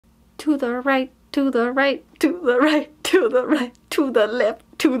to the right, to the right, to the right, to the right, to the left,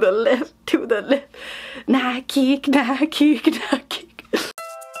 to the left, to the left. Na kick, na kick, na kick.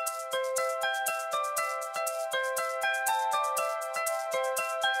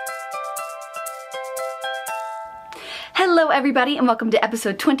 Hello everybody and welcome to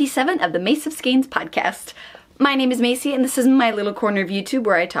episode 27 of the Mace of Skeins podcast. My name is Macy and this is my little corner of YouTube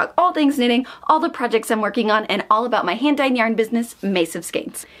where I talk all things knitting, all the projects I'm working on, and all about my hand-dyed yarn business, Mace of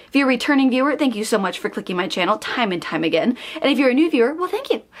Skeins. If you're a returning viewer, thank you so much for clicking my channel time and time again. And if you're a new viewer, well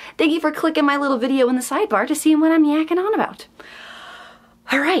thank you. Thank you for clicking my little video in the sidebar to see what I'm yakking on about.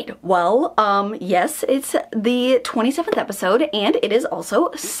 Alright, well, yes, it's the 27th episode, and it is also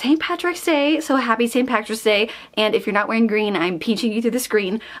St. Patrick's Day, so happy St. Patrick's Day, and if you're not wearing green, I'm pinching you through the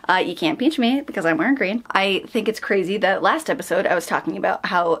screen. You can't pinch me, because I'm wearing green. I think it's crazy that last episode I was talking about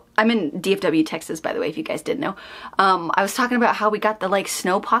how, I'm in DFW, Texas, by the way, if you guys didn't know. I was talking about how we got the, like,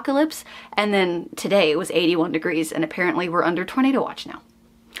 snowpocalypse, and then today it was 81 degrees, and apparently we're under tornado watch now.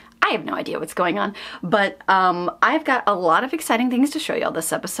 I have no idea what's going on, but I've got a lot of exciting things to show y'all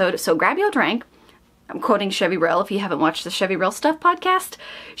this episode, so grab your drink. I'm quoting Chevy Rell if you haven't watched the Chevy Rell Stuff podcast.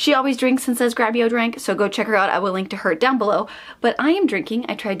 She always drinks and says grab your drink, so go check her out. I will link to her down below, but I am drinking.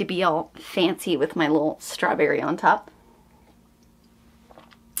 I tried to be all fancy with my little strawberry on top.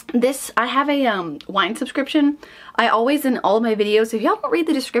 This, I have a wine subscription. I always, in all of my videos, if y'all don't read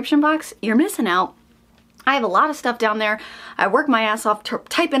the description box, you're missing out. I have a lot of stuff down there. I work my ass off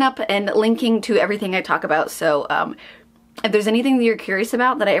typing up and linking to everything I talk about. So if there's anything that you're curious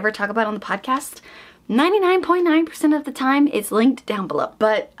about that I ever talk about on the podcast, 99.9% of the time it's linked down below.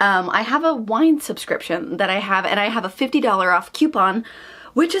 But I have a wine subscription that I have, and I have a $50 off coupon,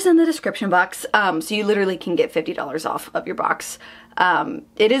 which is in the description box. So you literally can get $50 off of your box.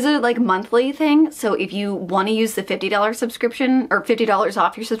 It is a like monthly thing, so if you want to use the $50 subscription or $50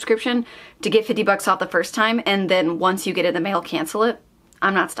 off your subscription to get 50 bucks off the first time, and then once you get it in the mail, cancel it,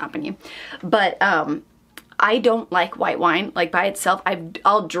 I'm not stopping you. But I don't like white wine like by itself.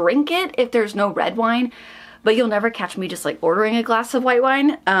 I'll drink it if there's no red wine, but you'll never catch me just like ordering a glass of white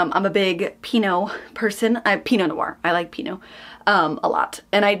wine. I'm a big Pinot person. Pinot Noir. I like Pinot a lot.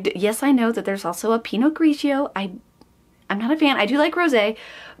 And yes, I know that there's also a Pinot Grigio. I'm not a fan. I do like rosé,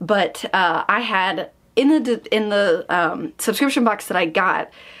 but I had in the subscription box that I got,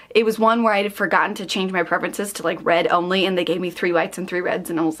 it was one where I had forgotten to change my preferences to like red only, and they gave me 3 whites and 3 reds,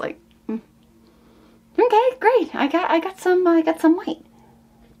 and I was like, okay, great. I got some white.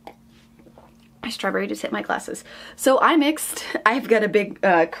 My strawberry just hit my glasses. So I mixed. I've got a big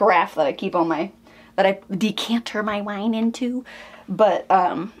carafe that I keep on that I decanter my wine into, but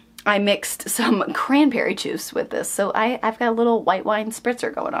I mixed some cranberry juice with this, so I've got a little white wine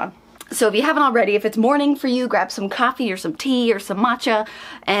spritzer going on. So if you haven't already, if it's morning for you, grab some coffee or some tea or some matcha,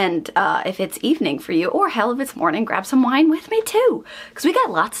 and if it's evening for you, or hell, if it's morning, grab some wine with me too, because we got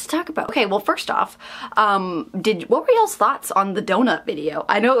lots to talk about. Okay, well first off, what were y'all's thoughts on the donut video?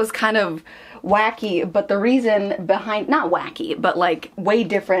 I know it was kind of wacky, but the reason behind, not wacky, but like way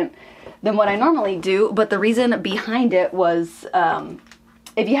different than what I normally do, but the reason behind it was,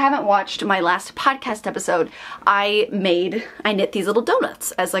 if you haven't watched my last podcast episode, I knit these little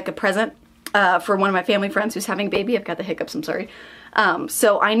donuts as like a present for one of my family friends who's having a baby. I've got the hiccups, I'm sorry.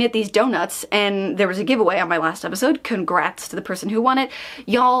 So I knit these donuts, and there was a giveaway on my last episode. Congrats to the person who won it.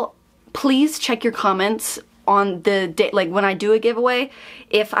 Y'all, please check your comments on the day, like when I do a giveaway.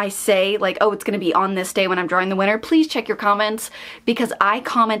 If I say like, oh, it's gonna be on this day when I'm drawing the winner, please check your comments, because I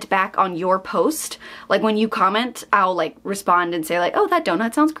comment back on your post. Like when you comment, I'll like respond and say like, oh, that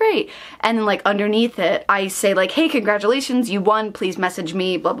donut sounds great, and then like underneath it I say like, hey, congratulations, you won, please message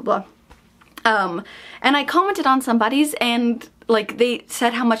me, blah blah blah. And I commented on somebody's, and like they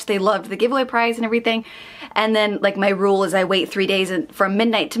said how much they loved the giveaway prize and everything, and then like my rule is I wait 3 days from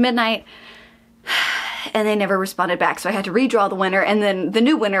midnight to midnight, and they never responded back, so I had to redraw the winner, and then the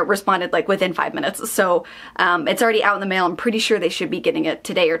new winner responded like within 5 minutes. So it's already out in the mail. I'm pretty sure they should be getting it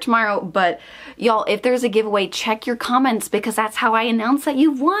today or tomorrow. But y'all, if there's a giveaway, check your comments, because that's how I announce that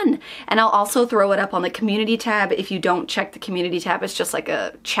you've won. And I'll also throw it up on the community tab. If you don't check the community tab, it's just like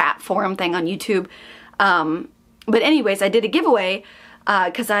a chat forum thing on YouTube. But anyways, I did a giveaway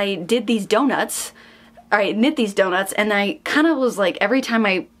because I did these donuts. I knit these donuts, and I kind of was like, every time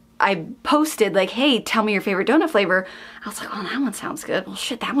I posted like, hey, tell me your favorite donut flavor, I was like, oh, that one sounds good. Well,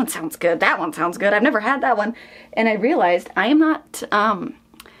 shit, that one sounds good. That one sounds good. I've never had that one. And I realized I am not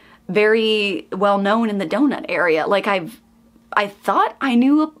very well known in the donut area. Like I thought I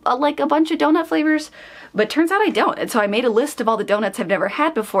knew like a bunch of donut flavors, but turns out I don't. And so I made a list of all the donuts I've never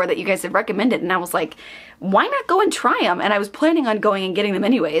had before that you guys have recommended, and I was like, why not go and try them? And I was planning on going and getting them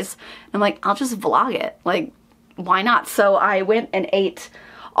anyways. I'm like, I'll just vlog it. Like, why not? So I went and ate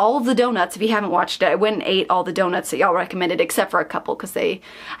all of the donuts. If you haven't watched it, I went and ate all the donuts that y'all recommended, except for a couple, because I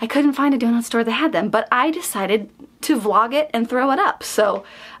couldn't find a donut store that had them. But I decided to vlog it and throw it up. So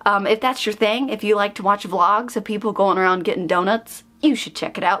if that's your thing, if you like to watch vlogs of people going around getting donuts, you should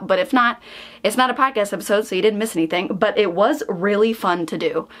check it out. But if not, it's not a podcast episode, so you didn't miss anything. But it was really fun to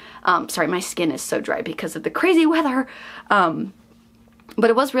do. Sorry, my skin is so dry because of the crazy weather. But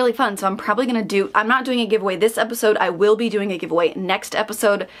it was really fun, so I'm probably gonna I'm not doing a giveaway this episode. I will be doing a giveaway next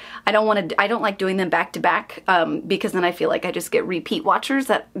episode. I don't like doing them back to back, because then I feel like I just get repeat watchers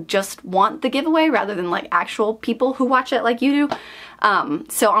that just want the giveaway rather than like actual people who watch it like you do.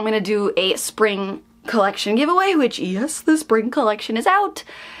 So I'm gonna do a spring collection giveaway, which, yes, the spring collection is out.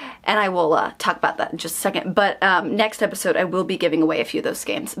 And I will talk about that in just a second. But next episode, I will be giving away a few of those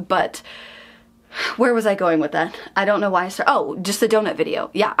games. But where was I going with that? I don't know why I started. Oh, just the donut video.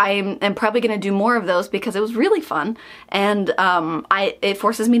 Yeah, I am probably going to do more of those because it was really fun. And it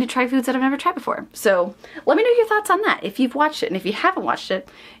forces me to try foods that I've never tried before. So let me know your thoughts on that. If you've watched it, and if you haven't watched it,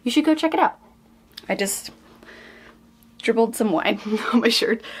 you should go check it out. I just dribbled some wine on my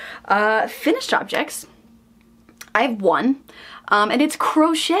shirt. Finished objects. I have one. And it's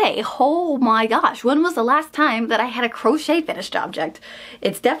crochet. Oh my gosh, when was the last time that I had a crochet finished object?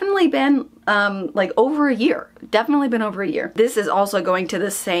 It's definitely been like over a year. Definitely been over a year. This is also going to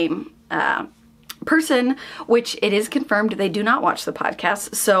the same person, which it is confirmed they do not watch the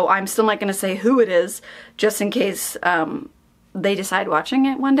podcast, so I'm still not going to say who it is, just in case they decide watching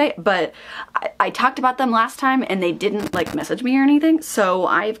it one day. But I talked about them last time and they didn't like message me or anything, so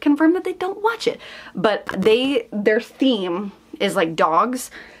I've confirmed that they don't watch it. But their theme is like dogs,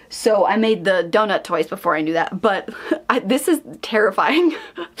 so I made the donut toys before I knew that. But this is terrifying.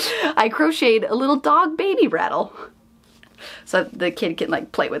 I crocheted a little dog baby rattle so the kid can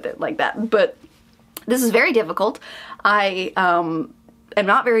like play with it like that. But this is very difficult. I am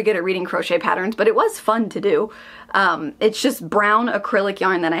not very good at reading crochet patterns, but it was fun to do. It's just brown acrylic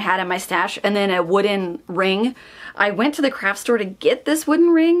yarn that I had in my stash, and then a wooden ring. I went to the craft store to get this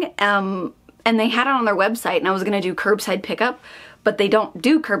wooden ring, and they had it on their website, and I was gonna do curbside pickup, but they don't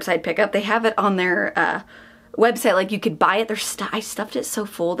do curbside pickup. They have it on their website, like you could buy it. I stuffed it so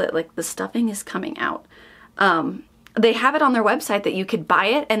full that like the stuffing is coming out. They have it on their website that you could buy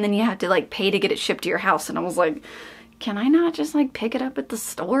it, and then you have to like pay to get it shipped to your house. And I was like, can I not just like pick it up at the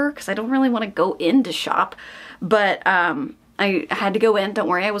store? Because I don't really want to go in to shop. But I had to go in. Don't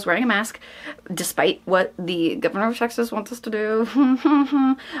worry, I was wearing a mask, despite what the governor of Texas wants us to do.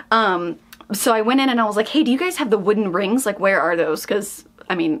 So I went in and I was like, hey, do you guys have the wooden rings? Like, where are those? Because,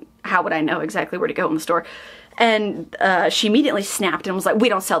 I mean, how would I know exactly where to go in the store? And she immediately snapped and was like, we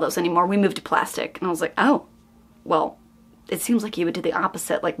don't sell those anymore. We moved to plastic. And I was like, oh, well, it seems like you would do the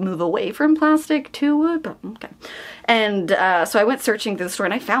opposite, like move away from plastic to wood, but okay. And so I went searching through the store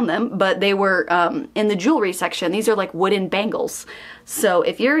and I found them, but they were in the jewelry section. These are like wooden bangles. So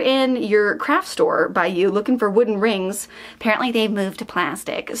if you're in your craft store by you looking for wooden rings, apparently they've moved to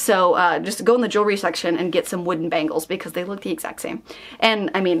plastic. So just go in the jewelry section and get some wooden bangles because they look the exact same.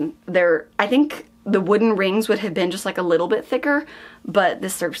 And I mean, I think the wooden rings would have been just like a little bit thicker, but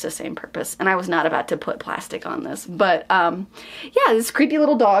this serves the same purpose. And I was not about to put plastic on this. But yeah, this creepy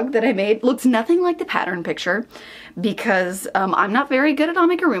little dog that I made looks nothing like the pattern picture because I'm not very good at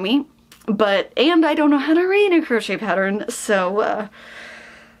amigurumi, and I don't know how to read a crochet pattern. So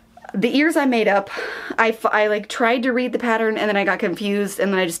the ears I made up, I like tried to read the pattern and then I got confused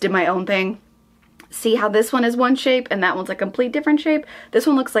and then I just did my own thing. See how this one is one shape and that one's a complete different shape? This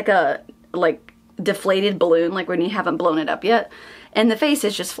one looks like a deflated balloon, like when you haven't blown it up yet. And the face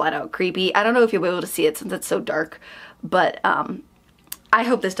is just flat out creepy. I don't know if you'll be able to see it since it's so dark, but I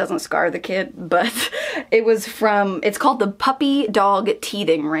hope this doesn't scar the kid, but it's called the Puppy Dog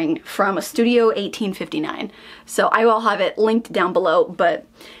Teething Ring from Studio 1859. So I will have it linked down below, but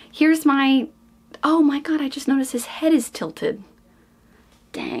here's oh my god, I just noticed his head is tilted.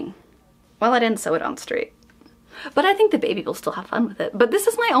 Dang. Well, I didn't sew it on straight. But I think the baby will still have fun with it. But this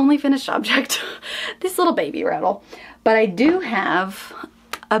is my only finished object, this little baby rattle. But I do have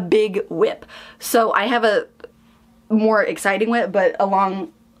a big whip. So I have a more exciting whip, but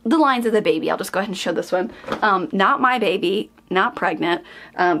along the lines of the baby. I'll just go ahead and show this one. Not my baby, not pregnant.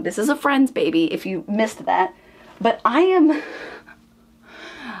 This is a friend's baby, if you missed that. But I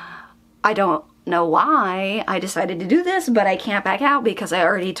don't know why I decided to do this, but I can't back out because I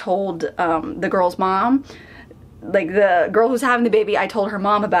already told the girl's mom like the girl who's having the baby, I told her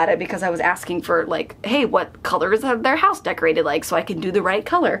mom about it because I was asking for like, hey, what color is their house decorated like so I can do the right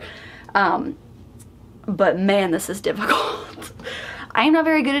color. But man, this is difficult. I am not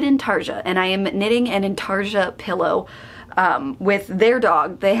very good at intarsia, and I am knitting an intarsia pillow with their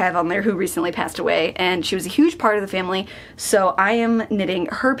dog they have on there who recently passed away, and she was a huge part of the family, so I am knitting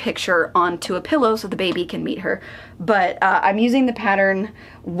her picture onto a pillow so the baby can meet her. But I'm using the pattern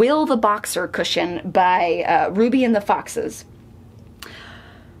Will the Boxer Cushion by Ruby and the Foxes.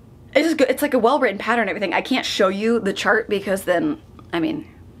 It's just good. It's like a well-written pattern and everything. I can't show you the chart because then, I mean,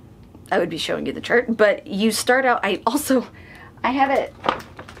 I would be showing you the chart, but you start out, I have it,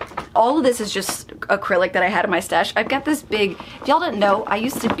 all of this is just acrylic that I had in my stash. I've got this big, if y'all didn't know, I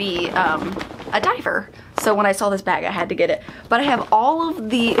used to be a diver, so when I saw this bag I had to get it. But I have all of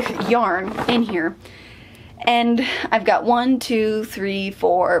the yarn in here, and I've got 1, 2, 3,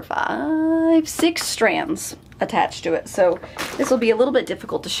 4, 5, 6 strands attached to it, so this will be a little bit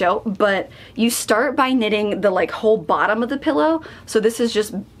difficult to show. But you start by knitting the like whole bottom of the pillow, so this is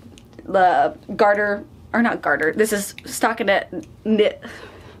just the garter, or not garter, this is stockinette knit.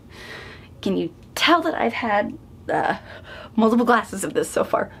 Can you tell that I've had multiple glasses of this so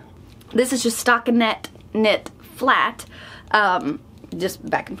far? This is just stockinette knit flat, just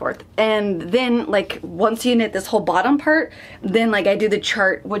back and forth. And then like once you knit this whole bottom part, then like I do the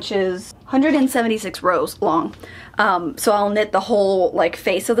chart, which is 176 rows long. So I'll knit the whole like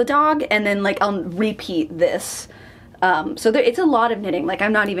face of the dog, and then like I'll repeat this. So it's a lot of knitting. Like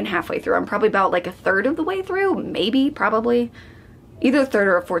I'm not even halfway through. I'm probably about like a third of the way through, maybe, probably. Either a third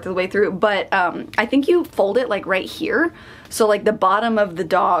or a fourth of the way through, but I think you fold it like right here. So like the bottom of the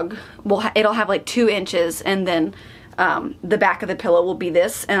dog, it'll have like 2 inches, and then the back of the pillow will be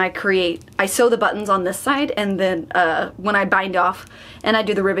this, and I sew the buttons on this side, and then when I bind off and I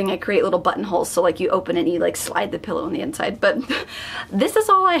do the ribbing, I create little buttonholes, so like you open and you like slide the pillow on the inside. But this is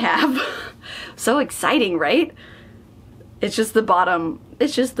all I have. So exciting, right? It's just the bottom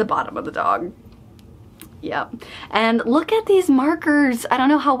of the dog. Yep. And look at these markers. I don't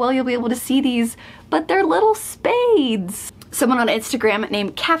know how well you'll be able to see these, but they're little spades. Someone on Instagram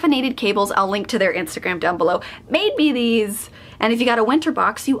named Caffeinated Cables, I'll link to their Instagram down below, made me these. And if you got a winter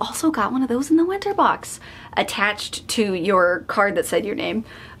box, you also got one of those in the winter box attached to your card that said your name.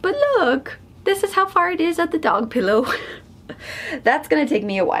 But look, this is how far it is at the dog pillow. That's gonna take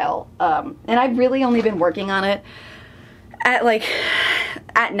me a while. And I've really only been working on it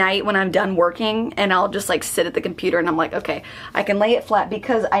at night when I'm done working, and I'll just like sit at the computer and I'm like, okay, I can lay it flat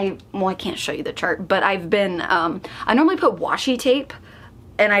because I can't show you the chart, but I've been, I normally put washi tape,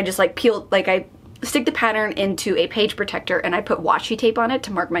 and I just like peel, like I stick the pattern into a page protector and I put washi tape on it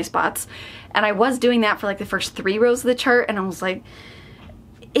to mark my spots. And I was doing that for like the first 3 rows of the chart, and I was like,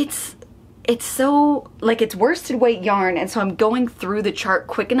 it's so, like, it's worsted weight yarn, and so I'm going through the chart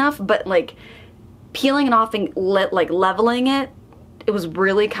quick enough, but like peeling it off and leveling it was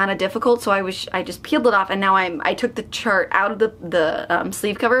really kind of difficult. So I just peeled it off, and now I took the chart out of the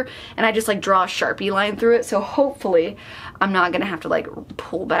sleeve cover, and I just like draw a Sharpie line through it. So hopefully I'm not gonna have to like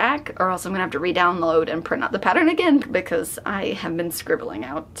pull back, or else I'm gonna have to re-download and print out the pattern again, because I have been scribbling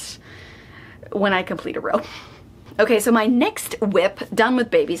out when I complete a row. Okay, so my next whip, done with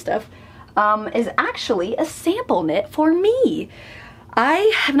baby stuff, is actually a sample knit for me.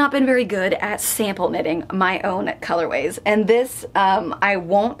 I have not been very good at sample knitting my own colorways, and this, I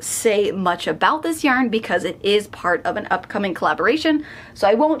won't say much about this yarn because it is part of an upcoming collaboration, so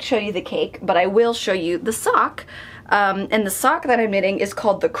I won't show you the cake, but I will show you the sock. And the sock that I'm knitting is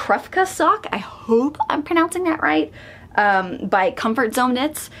called the Krufka sock. I hope I'm pronouncing that right, by Comfort Zone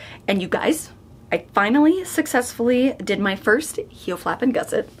Knits. And you guys, I finally successfully did my first heel flap and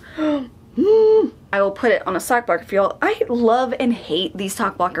gusset. I will put it on a sock blocker for y'all. I love and hate these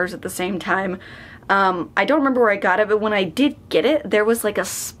sock blockers at the same time. I don't remember where I got it, but when I did get it, there was like a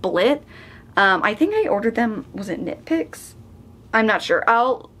split. I think I ordered them, was it Knit Picks? I'm not sure.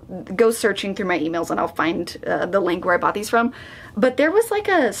 I'll go searching through my emails and I'll find the link where I bought these from. But there was like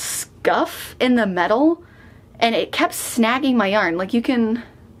a scuff in the metal, and it kept snagging my yarn. Like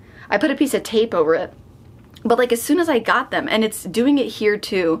I put a piece of tape over it, but like as soon as I got them, and it's doing it here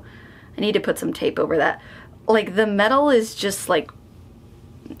too, I need to put some tape over that. Like the metal is just like,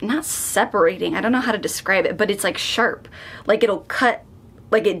 not separating, I don't know how to describe it, but it's like sharp. Like it'll cut,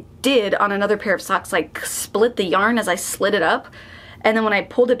 like it did on another pair of socks, like split the yarn as I slid it up. And then when I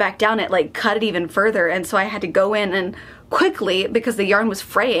pulled it back down, it like cut it even further. And so I had to go in and quickly, because the yarn was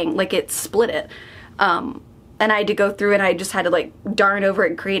fraying, like it split it. And I had to go through and I just had to like darn over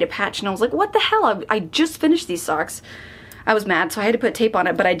it and create a patch. And I was like, what the hell? I just finished these socks. I was mad, so I had to put tape on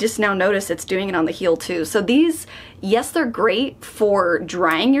it, but I just now noticed it's doing it on the heel too. So these, yes, they're great for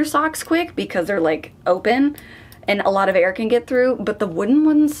drying your socks quick because they're like open and a lot of air can get through, but the wooden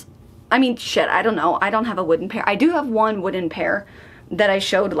ones, I mean, shit, I don't know. I don't have a wooden pair. I do have one wooden pair that I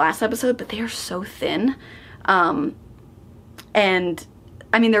showed last episode, but they are so thin. And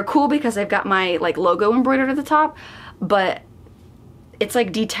I mean, they're cool because I've got my like logo embroidered at the top, but it's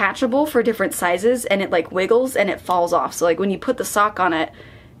like detachable for different sizes and it like wiggles and it falls off. So like when you put the sock on it,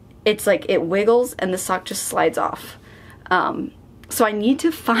 it's like it wiggles and the sock just slides off. So I need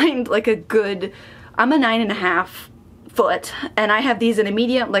to find like a good, I'm a 9.5 foot and I have these in a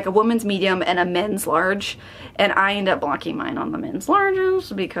medium, like a woman's medium and a men's large, and I end up blocking mine on the men's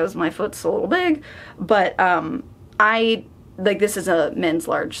larges because my foot's a little big, but like this is a men's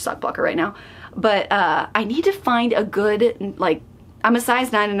large sock blocker right now, but I need to find a good, like, I'm a size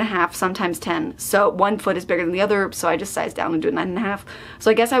 9.5, sometimes 10, so one foot is bigger than the other, so I just size down and do a 9.5.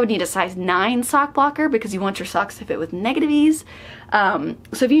 So I guess I would need a size 9 sock blocker because you want your socks to fit with negative ease. So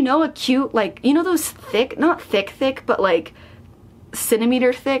if you know a cute, like, you know those thick, not thick, but like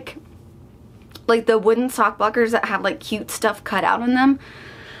centimeter thick, like the wooden sock blockers that have like cute stuff cut out on them,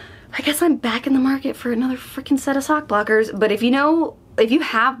 I guess I'm back in the market for another freaking set of sock blockers. But if you know, if you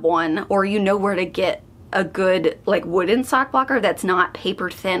have one or you know where to get a good like wooden sock blocker that's not paper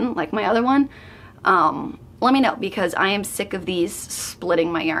thin like my other one, let me know because I am sick of these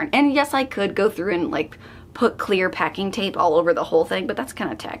splitting my yarn. And yes, I could go through and like put clear packing tape all over the whole thing, but that's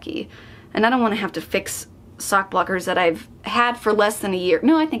kind of tacky. And I don't want to have to fix sock blockers that I've had for less than a year.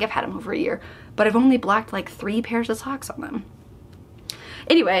 No, I think I've had them over a year, but I've only blocked like 3 pairs of socks on them.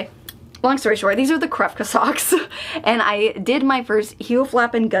 Anyway, long story short, these are the Krufka socks and I did my first heel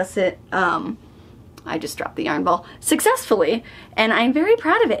flap and gusset, I just dropped the yarn ball successfully and I'm very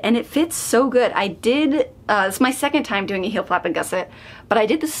proud of it and it fits so good. I did, it's my second time doing a heel flap and gusset, but I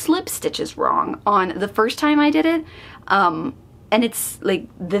did the slip stitches wrong on the first time I did it. And it's like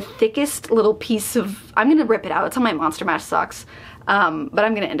the thickest little piece of, I'm gonna rip it out. It's on my Monster Mash socks. But I'm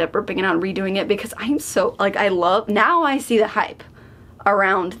gonna end up ripping it out and redoing it because I'm so, like, I love, now I see the hype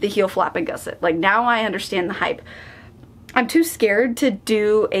around the heel flap and gusset. Like now I understand the hype. I'm too scared to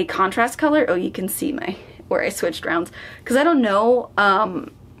do a contrast color. Oh, you can see where I switched rounds. Because I don't know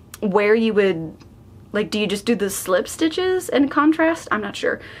where you would, like, do you just do the slip stitches in contrast? I'm not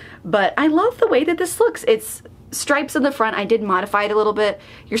sure. But I love the way that this looks. It's stripes in the front. I did modify it a little bit.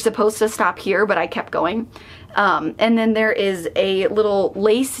 You're supposed to stop here, but I kept going. And then there is a little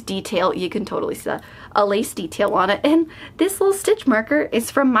lace detail. You can totally see that. A lace detail on it. And this little stitch marker is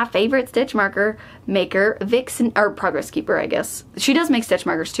from my favorite stitch marker maker, Vixen, or Progress Keeper, I guess. She does make stitch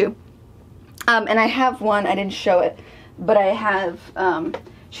markers too. And I have one, I didn't show it, but I have,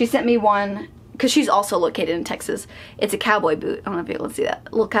 she sent me one, because she's also located in Texas. It's a cowboy boot. I don't know if you're able to see that.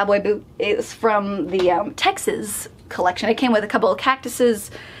 A little cowboy boot. It's from the Texas collection. It came with a couple of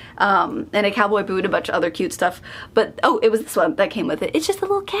cactuses, and a cowboy boot, a bunch of other cute stuff. But, oh, it was this one that came with it. It's just a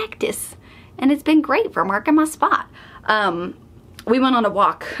little cactus. And it's been great for marking my spot. We went on a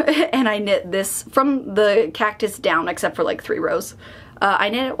walk and I knit this from the cactus down except for like 3 rows. I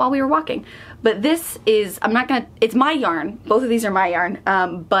knit it while we were walking. But this is, I'm not gonna, it's my yarn. Both of these are my yarn.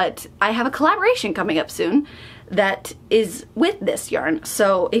 But I have a collaboration coming up soon that is with this yarn.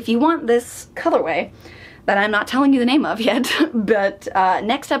 So if you want this colorway that I'm not telling you the name of yet, but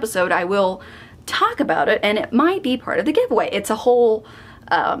next episode I will talk about it and it might be part of the giveaway. It's a whole,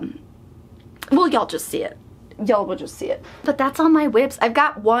 well, y'all just see it. Y'all will just see it. But that's on my whips. I've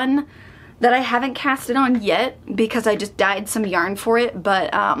got one that I haven't casted on yet because I just dyed some yarn for it, but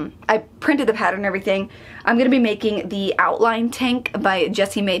I printed the pattern and everything. I'm gonna be making the outline tank by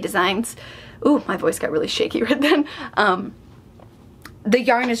Jessie May Designs. Ooh, my voice got really shaky right then. The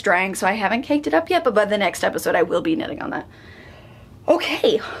yarn is drying, so I haven't caked it up yet, but by the next episode I will be knitting on that.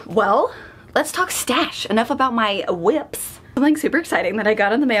 Okay, well, let's talk stash. Enough about my whips. Something super exciting that I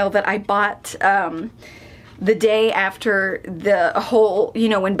got in the mail that I bought the day after the whole, you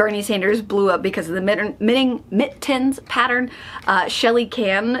know, when Bernie Sanders blew up because of the mittens pattern. Shelly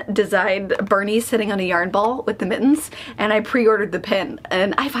Can designed Bernie sitting on a yarn ball with the mittens, and I pre-ordered the pin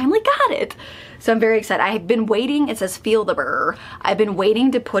and I finally got it. So I'm very excited. I have been waiting, it says feel the burr. I've been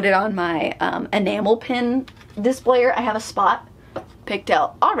waiting to put it on my enamel pin displayer. I have a spot picked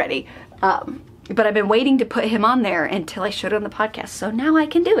out already. But I've been waiting to put him on there until I showed it on the podcast. So now I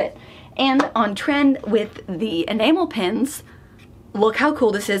can do it. And on trend with the enamel pins, look how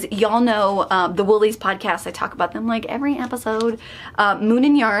cool this is. Y'all know the Woolies podcast. I talk about them like every episode. Moon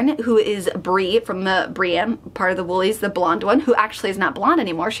and Yarn, who is Brie from the Brienne, part of the Woolies, the blonde one, who actually is not blonde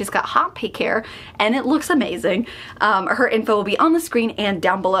anymore. She's got hot pink hair and it looks amazing. Her info will be on the screen and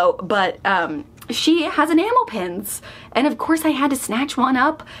down below, but she has enamel pins, and of course I had to snatch one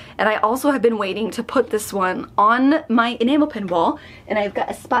up, and I also have been waiting to put this one on my enamel pin wall, and I've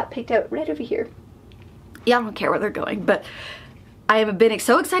got a spot picked out right over here. Yeah, I don't care where they're going, but I have been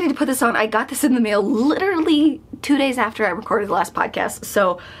so excited to put this on. I got this in the mail literally 2 days after I recorded the last podcast,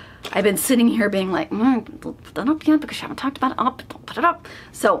 so I've been sitting here being like, put that up yet because I haven't talked about it. Don't put it up.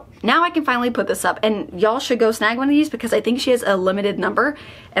 So now I can finally put this up, and y'all should go snag one of these because I think she has a limited number,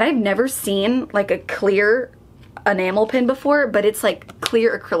 and I've never seen like a clear enamel pin before, but it's like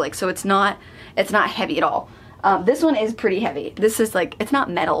clear acrylic, so it's not heavy at all. This one is pretty heavy. This is like, it's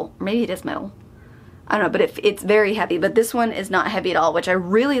not metal, or maybe it is metal. I don't know, but it's very heavy, but this one is not heavy at all, which I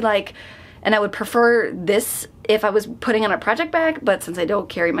really like, and I would prefer this if I was putting on a project bag, but since I don't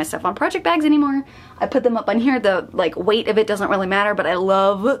carry my stuff on project bags anymore, I put them up on here. The like weight of it doesn't really matter, but I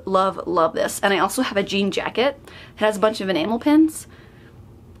love, love, love this. And I also have a jean jacket. It has a bunch of enamel pins.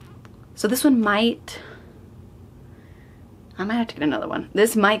 So this one I might have to get another one.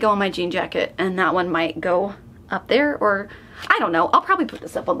 This might go on my jean jacket, and that one might go up there, or I don't know. I'll probably put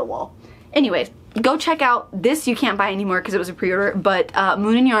this up on the wall. Anyways, go check out this. You can't buy anymore because it was a pre-order, but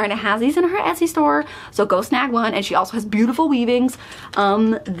Moon and Yarn has these in her Etsy store, so go snag one. And she also has beautiful weavings.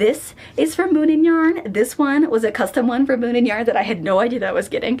 This is from Moon and Yarn. This one was a custom one from Moon and Yarn that I had no idea that I was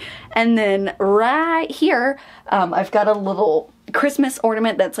getting. And then right here, I've got a little Christmas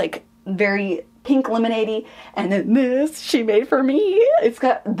ornament that's like very pink lemonade-y, and then this she made for me. It's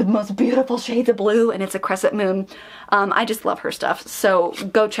got the most beautiful shades of blue, and it's a crescent moon. I just love her stuff, so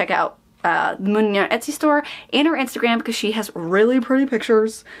go check out the Moon and Yarn Etsy store and her Instagram because she has really pretty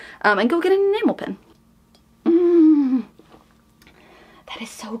pictures, and go get an enamel pin. That is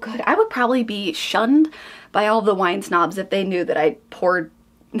so good. I would probably be shunned by all the wine snobs if they knew that I poured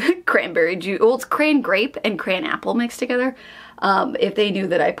cranberry juice, well, it's cran grape and cran apple mixed together, if they knew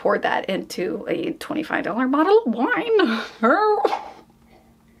that I poured that into a $25 bottle of wine.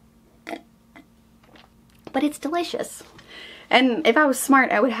 But it's delicious. And if I was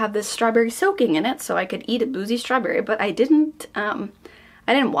smart, I would have this strawberry soaking in it so I could eat a boozy strawberry, but I didn't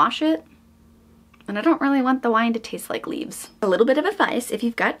wash it, and I don't really want the wine to taste like leaves. A little bit of advice: if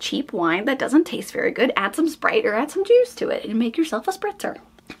you've got cheap wine that doesn't taste very good, add some Sprite or add some juice to it and make yourself a spritzer.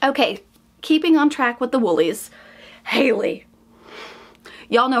 Okay, keeping on track with the Woolies, Haley.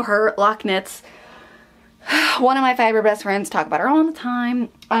 Y'all know her, Lock Knits. One of my fiber best friends, talk about her all the time.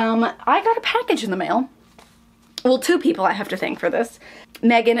 I got a package in the mail. Well, two people I have to thank for this.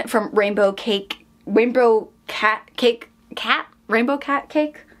 Megan from Rainbow Cat Cake.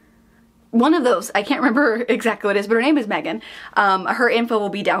 One of those. I can't remember exactly what it is, but her name is Megan. Her info will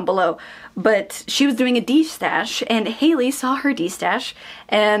be down below. But she was doing a D-stash, and Haley saw her D-stash,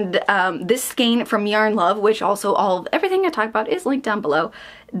 and this skein from Yarn Love, which also everything I talk about is linked down below.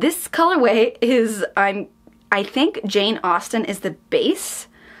 This colorway is, I think Jane Austen is the base.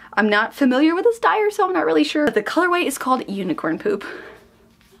 I'm not familiar with this dyer, so I'm not really sure. But the colorway is called Unicorn Poop.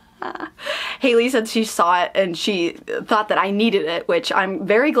 Haley said she saw it and she thought that I needed it, which I'm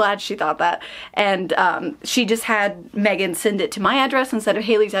very glad she thought that. And she just had Megan send it to my address instead of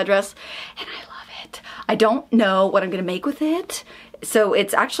Haley's address, and I love it. I don't know what I'm gonna make with it. So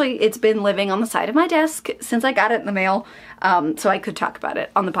it's been living on the side of my desk since I got it in the mail, so I could talk about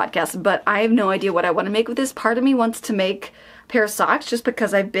it on the podcast, but I have no idea what I want to make with this. Part of me wants to make a pair of socks just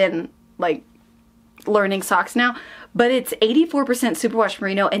because I've been like learning socks now, but it's 84% superwash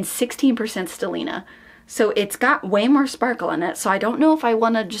merino and 16% stellina, so it's got way more sparkle in it. So I don't know if I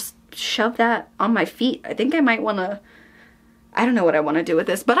want to just shove that on my feet. I think I might want to, I don't know what I want to do with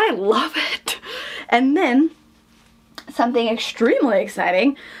this, but I love it. And then something extremely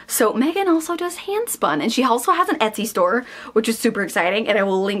exciting. So Megan also does hand spun, and she also has an Etsy store, which is super exciting, and I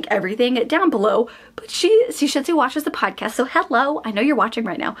will link everything down below. But she said she watches the podcast, so hello, I know you're watching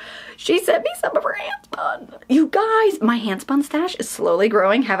right now. She sent me some of her hand spun. You guys, my hand spun stash is slowly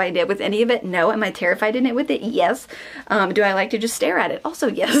growing. Have I knit with any of it? No. Am I terrified to knit with it? Yes. Do I like to just stare at it? Also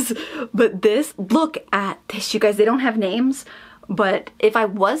yes. But this, look at this, you guys. They don't have names, but if I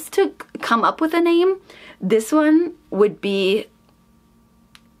was to come up with a name, this one would be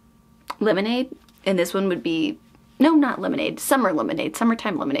Lemonade, and this one would be, no, not Lemonade, Summer Lemonade,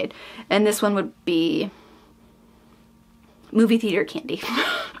 Summertime Lemonade, and this one would be Movie Theater Candy.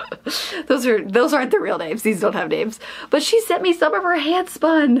 Those aren't the real names. These don't have names. But she sent me some of her hand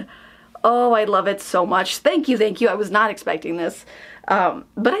spun. Oh, I love it so much. Thank you, thank you. I was not expecting this, but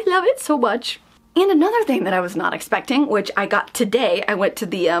I love it so much. And another thing that I was not expecting, which I got today, I went to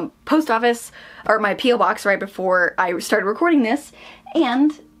the post office, or my P.O. box right before I started recording this,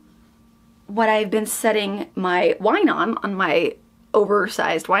 and what I've been setting my wine on my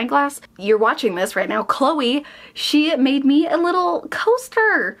oversized wine glass. You're watching this right now. Chloe, she made me a little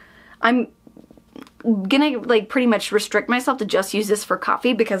coaster. I'm gonna like pretty much restrict myself to just use this for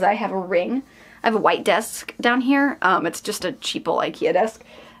coffee because I have a ring. I have a white desk down here. It's just a cheapo IKEA desk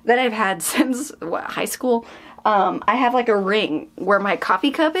that I've had since high school. I have like a ring where my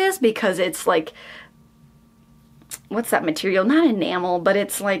coffee cup is because it's like, what's that material? Not enamel, but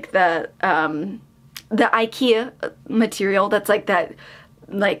it's like the IKEA material that's like that,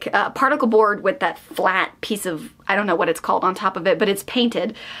 like particle board with that flat piece of, I don't know what it's called on top of it, but it's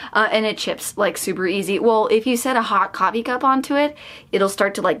painted and it chips like super easy. Well, if you set a hot coffee cup onto it, it'll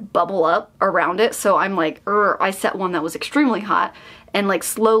start to like bubble up around it. So I'm like, I set one that was extremely hot, and like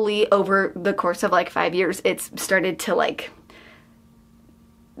slowly over the course of like 5 years, it's started to like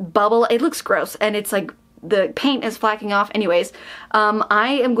bubble. It looks gross, and it's like the paint is flacking off. Anyways,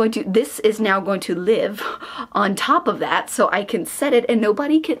 this is now going to live on top of that so I can set it and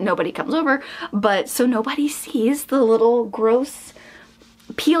nobody comes over, but so nobody sees the little gross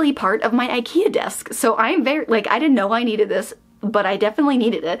peely part of my IKEA desk. So I'm very, like, I didn't know I needed this, but I definitely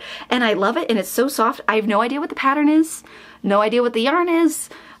needed it, and I love it, and it's so soft. I have no idea what the pattern is, no idea what the yarn is.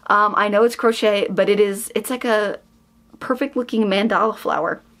 I know it's crochet, but it's like a perfect looking mandala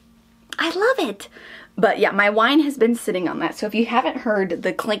flower. I love it. But yeah, my wine has been sitting on that. So if you haven't heard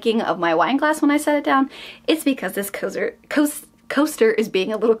the clinking of my wine glass when I set it down, it's because this coaster is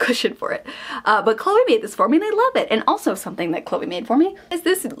being a little cushion for it. But Chloe made this for me and I love it. And also something that Chloe made for me is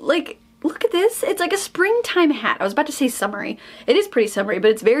this, like, look at this. It's like a springtime hat. I was about to say summery. It is pretty summery,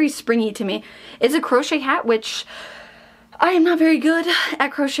 but it's very springy to me. It's a crochet hat, which I am not very good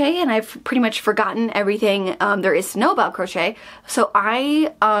at crochet, and I've pretty much forgotten everything there is to know about crochet. So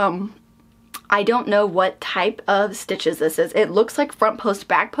I don't know what type of stitches this is. It looks like front post,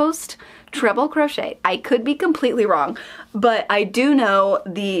 back post, treble crochet. I could be completely wrong, but I do know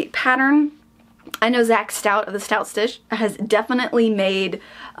the pattern. I know Zach Stout of the Stout Stitch has definitely made,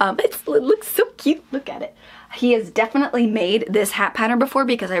 it looks so cute, look at it. He has definitely made this hat pattern before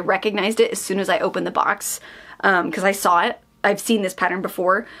because I recognized it as soon as I opened the box, because I saw it. I've seen this pattern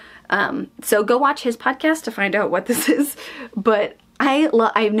before. So go watch his podcast to find out what this is, but I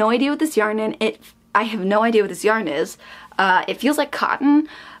have no idea what this yarn I have no idea what this yarn is. It feels like cotton.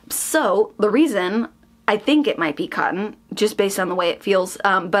 So the reason I think it might be cotton, just based on the way it feels,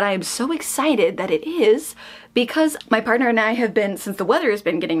 but I am so excited that it is because my partner and I have been, since the weather has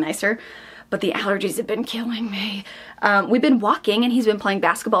been getting nicer, but the allergies have been killing me. We've been walking and he's been playing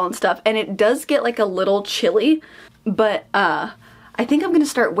basketball and stuff, and it does get like a little chilly, but I think I'm gonna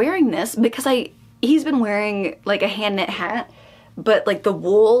start wearing this because he's been wearing like a hand knit hat, but like the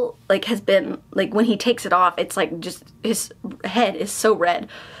wool like has been, like when he takes it off, it's like just his head is so red.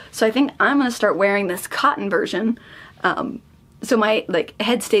 So I think I'm gonna start wearing this cotton version, so my like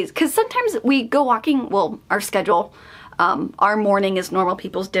head stays, because sometimes we go walking, well, our schedule, our morning is normal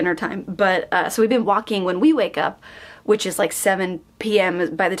people's dinner time, but so we've been walking when we wake up, which is like 7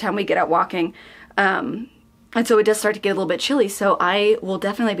 p.m. by the time we get out walking, and so it does start to get a little bit chilly, so I will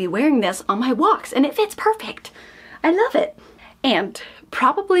definitely be wearing this on my walks, and it fits perfect. I love it. And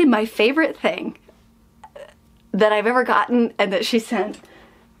probably my favorite thing that I've ever gotten and that she sent,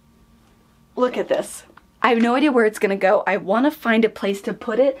 look at this. I have no idea where it's gonna go. I want to find a place to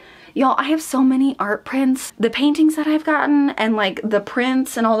put it. Y'all, I have so many art prints, the paintings that I've gotten, and like the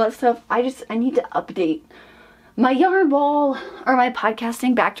prints and all that stuff. I need to update my yarn wall or my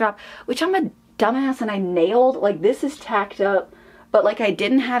podcasting backdrop, which I'm a dumbass and I nailed. Like, this is tacked up, but like I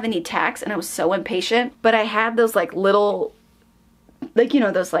didn't have any tacks and I was so impatient. But I had those like little, like, you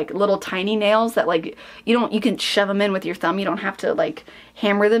know, those like little tiny nails that like you can shove them in with your thumb. You don't have to like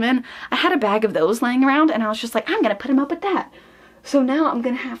hammer them in. I had a bag of those laying around and I was just like, I'm gonna put them up with that. So now I'm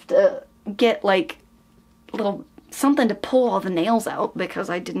gonna have to get like a little something to pull all the nails out because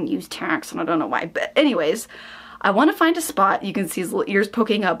I didn't use tacks and I don't know why. But anyways, I want to find a spot. You can see his little ears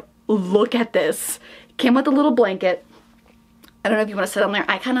poking up. Look at this. Came with a little blanket. I don't know if you want to sit on there.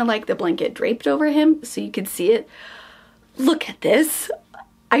 I kind of like the blanket draped over him so you can see it. Look at this.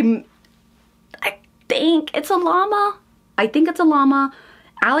 I think it's a llama. I think it's a llama.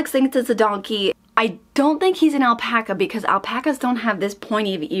 Alex thinks it's a donkey. I don't think he's an alpaca because alpacas don't have this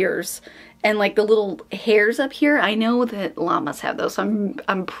pointy of ears and like the little hairs up here. I know that llamas have those, so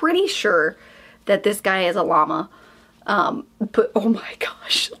I'm pretty sure that this guy is a llama. But oh my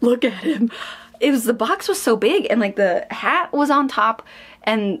gosh, look at him. The box was so big, and like the hat was on top,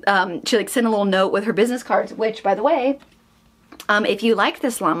 and she like sent a little note with her business cards, which, by the way, if you like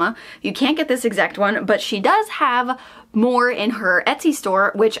this llama, you can't get this exact one, but she does have more in her Etsy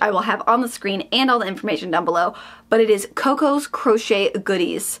store, which I will have on the screen and all the information down below. But it is Coco's Crochet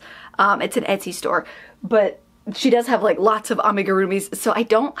Goodies. It's an Etsy store, but she does have like lots of amigurumis. So I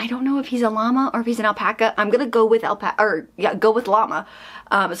don't know if he's a llama or if he's an alpaca. I'm gonna go with go with llama,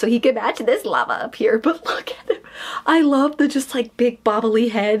 so he can match this llama up here. But look at him. I love the just like big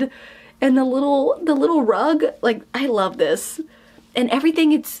bobbly head and the little rug. Like, I love this. And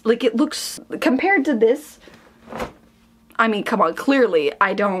everything, it's like, it looks, compared to this, I mean, come on, clearly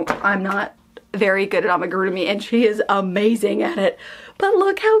I'm not very good at amigurumi, and she is amazing at it. But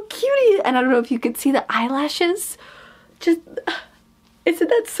look how cute he is. And I don't know if you could see the eyelashes. Isn't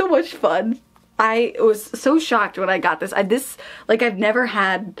that so much fun? I was so shocked when I got this. I've never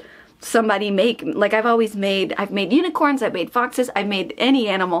had somebody make, like, I've made unicorns, I've made foxes, I've made any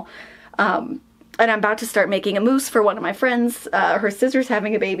animal. And I'm about to start making a moose for one of my friends. Her sister's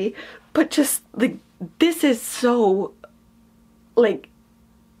having a baby. But just, like, this is so, like,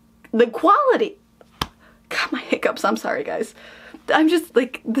 the quality. God, my hiccups. I'm sorry, guys. I'm just,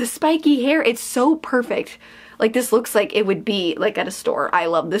 like, the spiky hair, it's so perfect. Like, this looks like it would be, like, at a store. I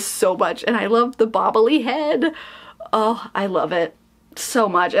love this so much. And I love the bobbly head. Oh, I love it so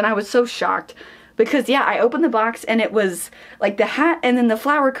much. And I was so shocked. Because, yeah, I opened the box and it was, like, the hat and then the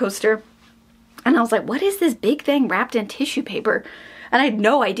flower coaster. And I was like, what is this big thing wrapped in tissue paper? And I had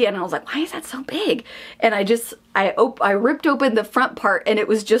no idea. And I was like, why is that so big? And I ripped open the front part, and it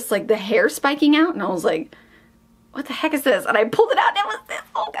was just like the hair spiking out. And I was like, what the heck is this? And I pulled it out, and it was this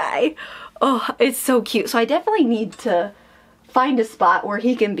whole guy. Oh, it's so cute. So I definitely need to find a spot where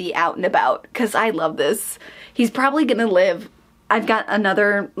he can be out and about, because I love this. He's probably going to live. I've got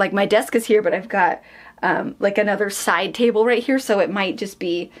another, like, my desk is here, but I've got like another side table right here. So it might just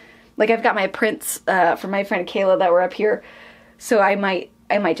be, like, I've got my prints from my friend Kayla that were up here, so I might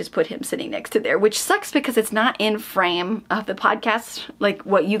just put him sitting next to there, which sucks because it's not in frame of the podcast, like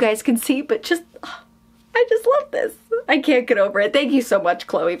what you guys can see, but just, I just love this. I can't get over it. Thank you so much,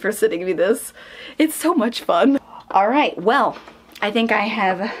 Chloe, for sending me this. It's so much fun. All right, well, I think I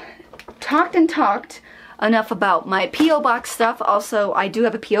have talked enough about my P.O. box stuff. Also, I do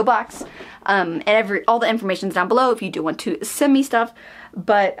have a P.O. box, and all the information's down below if you do want to send me stuff.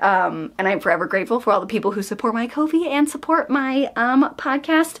 But, and I'm forever grateful for all the people who support my Ko-fi and support my,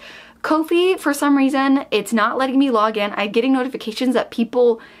 podcast. Ko-fi, for some reason, it's not letting me log in. I'm getting notifications that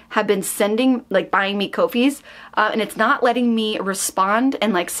people have been sending, like, buying me Ko-fis, and it's not letting me respond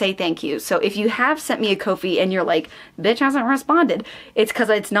and, like, say thank you. So if you have sent me a Ko-fi and you're like, bitch hasn't responded, it's because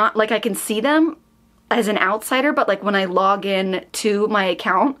it's not, like, I can see them as an outsider, but, like, when I log in to my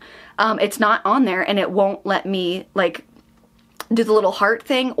account, it's not on there, and it won't let me, like, do the little heart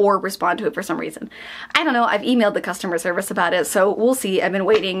thing or respond to it for some reason. I don't know. I've emailed the customer service about it, so we'll see. I've been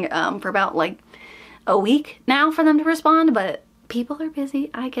waiting for about like a week now for them to respond, but people are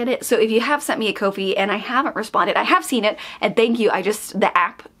busy. I get it. So if you have sent me a Ko-fi and I haven't responded, I have seen it, and thank you. The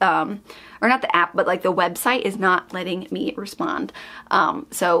app, or not the app, but like the website is not letting me respond.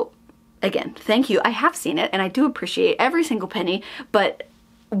 So again, thank you. I have seen it, and I do appreciate every single penny, but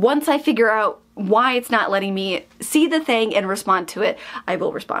once I figure out why it's not letting me see the thing and respond to it, I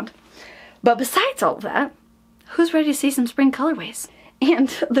will respond. But besides all of that, who's ready to see some spring colorways? And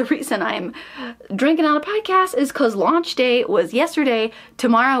the reason I'm drinking on a podcast is because launch day was yesterday.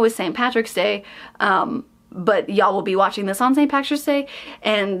 Tomorrow is St. Patrick's Day. But y'all will be watching this on St. Patrick's Day.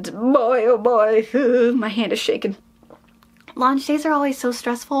 And boy, oh boy, my hand is shaking. Launch days are always so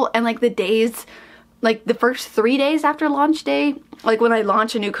stressful. And like the days, like the first 3 days after launch day, like when I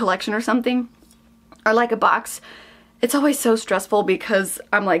launch a new collection or something, or like a box, it's always so stressful because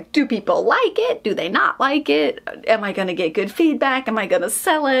I'm like, do people like it? Do they not like it? Am I gonna get good feedback? Am I gonna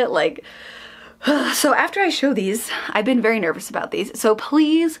sell it? Like, so after I show these, I've been very nervous about these. So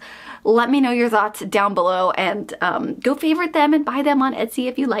please let me know your thoughts down below, and go favorite them and buy them on Etsy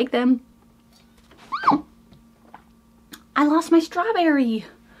if you like them. I lost my strawberry.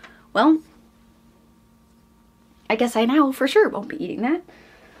 Well, I guess I now for sure won't be eating that.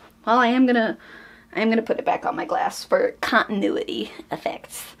 Well, I am gonna put it back on my glass for continuity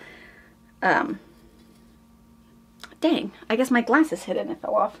effects. Dang, I guess my glasses hit it and it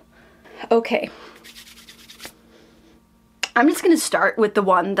fell off. Okay. I'm just gonna start with the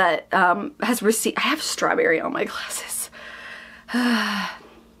one that has received, I have strawberry on my glasses. I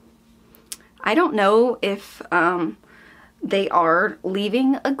don't know if they are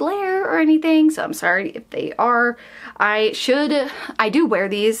leaving a glare or anything, so I'm sorry if they are. I do wear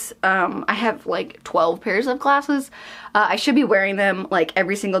these. I have like 12 pairs of glasses. I should be wearing them like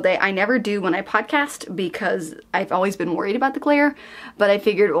every single day. I never do when I podcast because I've always been worried about the glare, but I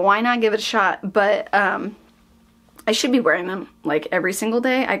figured, well, why not give it a shot? But I should be wearing them like every single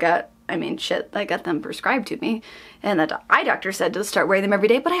day. I got them prescribed to me, and the eye doctor said to start wearing them every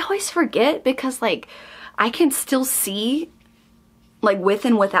day, but I always forget because like I can still see like with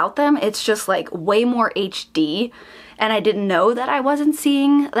and without them. It's just like way more HD, and I didn't know that I wasn't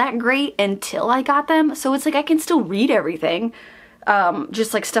seeing that great until I got them. So it's like I can still read everything.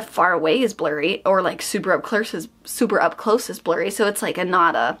 Just like stuff far away is blurry, or like super up close is blurry. So it's like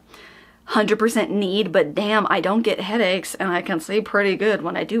not a 100% need, but damn, I don't get headaches and I can see pretty good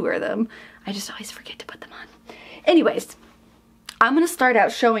when I do wear them. I just always forget to put them on. Anyways, I'm gonna start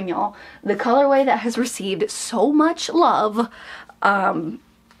out showing y'all the colorway that has received so much love. And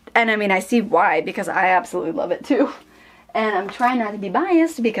I mean, I see why, because I absolutely love it too. And I'm trying not to be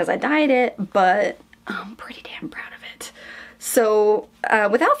biased because I dyed it, but I'm pretty damn proud of it. So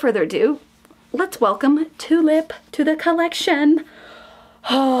without further ado, let's welcome Tulip to the collection.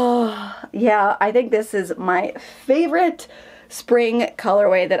 Oh, yeah, I think this is my favorite spring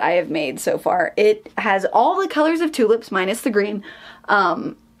colorway that I have made so far. It has all the colors of tulips minus the green.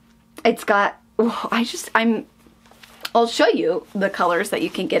 It's got, I'll show you the colors that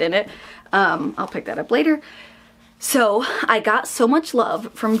you can get in it. I'll pick that up later. So I got so much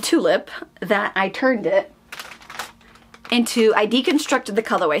love from Tulip that I turned it into, I deconstructed the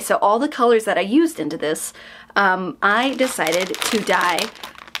colorway. So all the colors that I used into this, I decided to dye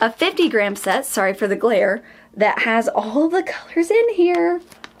a 50-gram set, sorry for the glare, that has all the colors in here.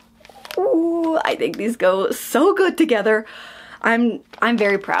 Ooh, I think these go so good together. I'm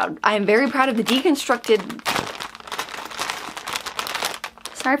very proud. I am very proud of the deconstructed,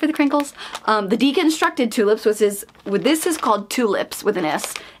 sorry for the crinkles, the deconstructed tulips, this is called Tulips with an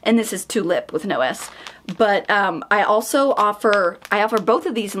S, and this is Tulip with no S. But I also offer both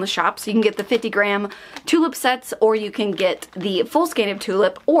of these in the shop, so you can get the 50-gram tulip sets, or you can get the full skein of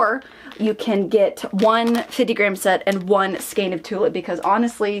tulip, or you can get one 50-gram set and one skein of tulip, because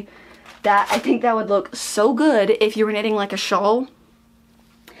honestly, I think that would look so good if you were knitting like a shawl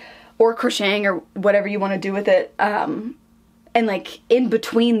or crocheting or whatever you want to do with it. And like in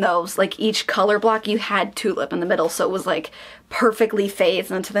between those, like each color block, you had tulip in the middle, so it was like perfectly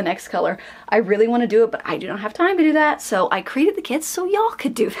phased into the next color. I really want to do it, but I do not have time to do that, so I created the kits so y'all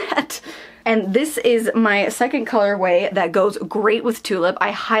could do that. And this is my second colorway that goes great with tulip.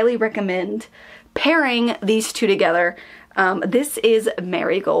 I highly recommend pairing these two together. This is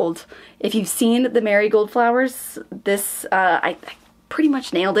Marigold. If you've seen the Marigold flowers, this, I pretty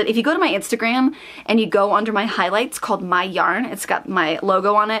much nailed it. If you go to my Instagram and you go under my highlights called My Yarn, it's got my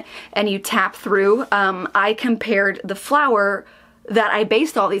logo on it, and you tap through, I compared the flower that I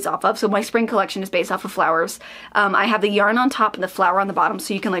based all these off of. So my spring collection is based off of flowers. I have the yarn on top and the flower on the bottom,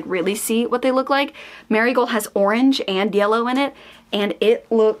 so you can like really see what they look like. Marigold has orange and yellow in it, and it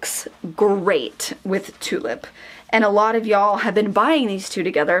looks great with Tulip. And a lot of y'all have been buying these two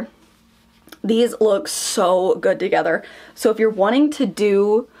together. These look so good together. So if you're wanting to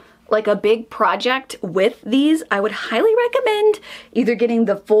do like a big project with these, I would highly recommend either getting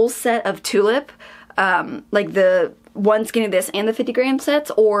the full set of Tulip, like the one skein of this and the 50-gram sets,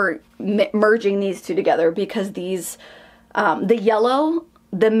 or merging these two together, because these, the yellow,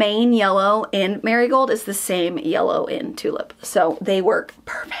 the main yellow in Marigold is the same yellow in Tulip. So they work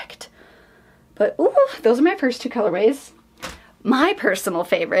perfect. But ooh, those are my first two colorways. My personal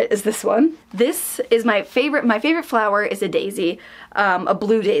favorite is this one. This is my favorite. My favorite flower is a daisy, a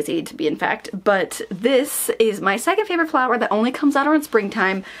blue daisy to be in fact, but this is my second favorite flower that only comes out around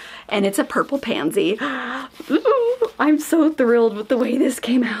springtime, and it's a purple pansy. Ooh, I'm so thrilled with the way this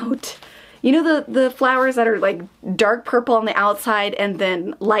came out. You know the flowers that are like dark purple on the outside and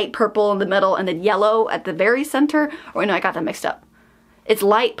then light purple in the middle and then yellow at the very center? Or no, I got that mixed up. It's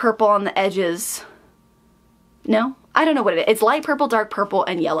light purple on the edges. No? I don't know what it is. It's light purple, dark purple,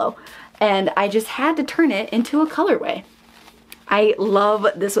 and yellow. And I just had to turn it into a colorway. I love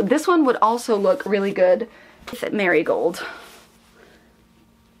this one. This one would also look really good with Marigold,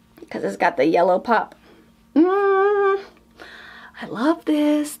 because it's got the yellow pop. I love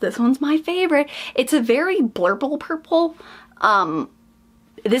this. This one's my favorite. It's a very blurple purple.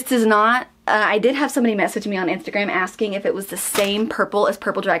 This is not, I did have somebody message me on Instagram asking if it was the same purple as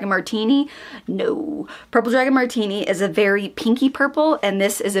Purple Dragon Martini. No. Purple Dragon Martini is a very pinky purple, and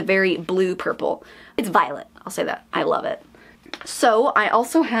this is a very blue purple. It's violet. I'll say that. I love it. So I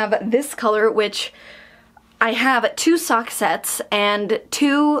also have this color, which I have 2 sock sets, and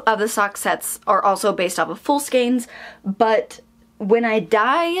 2 of the sock sets are also based off of full skeins, but when I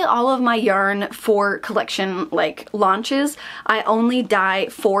dye all of my yarn for collection like launches, I only dye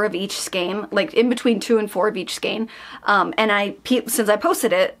 4 of each skein, like in between 2 and 4 of each skein. And since I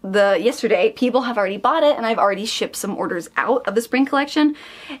posted it yesterday, people have already bought it, and I've already shipped some orders out of the spring collection.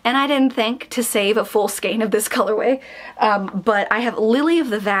 And I didn't think to save a full skein of this colorway, but I have Lily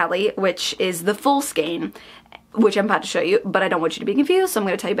of the Valley, which is the full skein, which I'm about to show you, but I don't want you to be confused, so I'm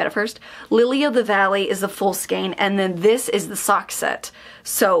going to tell you about it first. Lily of the Valley is the full skein, and then this is the sock set.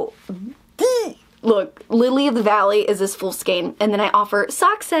 So, look, Lily of the Valley is this full skein, and then I offer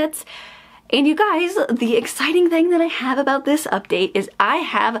sock sets. And you guys, the exciting thing that I have about this update is I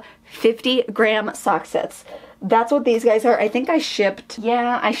have 50-gram sock sets. That's what these guys are. I think I shipped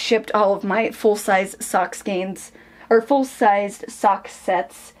all of my full-size sock skeins, or full-sized sock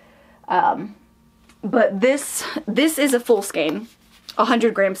sets, but this is a full skein,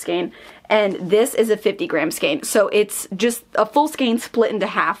 100-gram skein, and this is a 50-gram skein. So it's just a full skein split into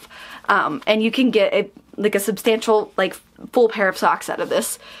half, and you can get a substantial, like, full pair of socks out of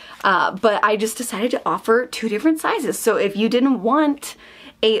this. But I just decided to offer 2 different sizes. So if you didn't want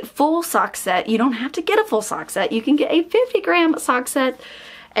a full sock set, you don't have to get a full sock set. You can get a 50-gram sock set,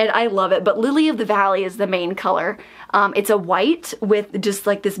 and I love it. But Lily of the Valley is the main color. It's a white with just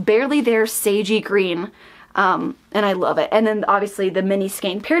like this barely there sagey green, and I love it. And then obviously the mini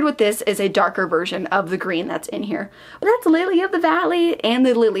skein paired with this is a darker version of the green that's in here. But that's Lily of the Valley and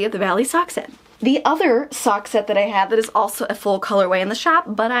the Lily of the Valley sock set. The other sock set that I have that is also a full colorway in the shop,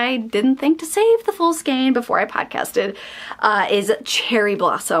 but I didn't think to save the full skein before I podcasted, is Cherry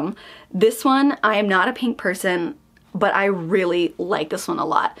Blossom. This one, I am not a pink person, but I really like this one a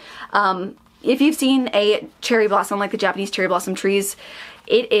lot. If you've seen a cherry blossom, like the Japanese cherry blossom trees,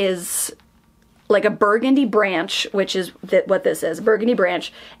 it is like a burgundy branch, which is what this is, burgundy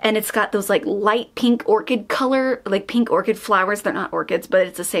branch, and it's got those like light pink orchid color, like pink orchid flowers. They're not orchids, but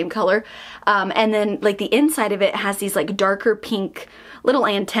it's the same color. And then like the inside of it has these like darker pink little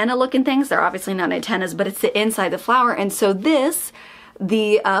antenna looking things. They're obviously not antennas, but it's the inside of the flower. And so this,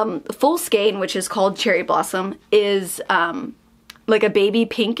 the full skein, which is called Cherry Blossom, is like a baby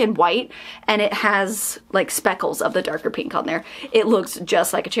pink and white, and it has like speckles of the darker pink on there. It looks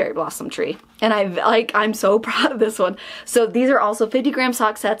just like a cherry blossom tree, and I'm so proud of this one. So these are also 50-gram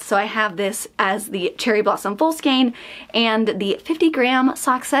sock sets. So I have this as the Cherry Blossom full skein, and the 50-gram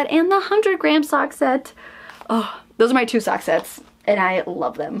sock set, and the 100-gram sock set. Oh, those are my 2 sock sets, and I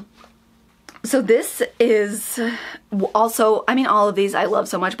love them. So this is also, I mean, all of these I love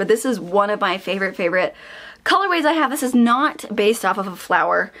so much, but this is one of my favorite colorways I have. This is not based off of a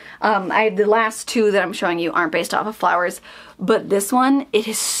flower. The last 2 that I'm showing you aren't based off of flowers, but this one, it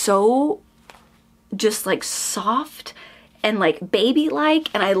is so just like soft and like baby-like,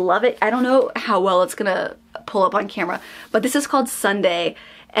 and I love it. I don't know how well it's gonna pull up on camera, but this is called Sunday,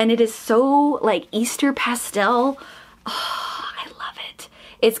 and it is so like Easter pastel. Oh, I love it.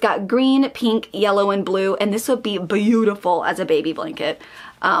 It's got green, pink, yellow, and blue, and this would be beautiful as a baby blanket.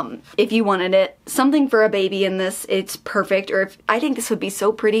 If you wanted it, something for a baby in this, it's perfect. Or I think this would be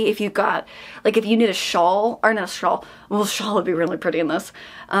so pretty if you got, like if you knit a shawl, or not a shawl, well, a shawl would be really pretty in this,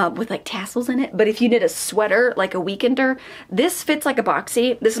 with like tassels in it. But if you knit a sweater, like a weekender, this fits like a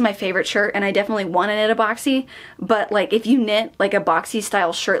boxy. This is my favorite shirt, and I definitely want to knit a boxy. But like if you knit like a boxy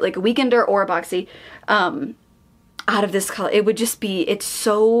style shirt, like a weekender or a boxy, out of this color, it would just be, it's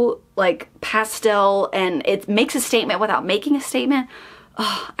so like pastel, and it makes a statement without making a statement.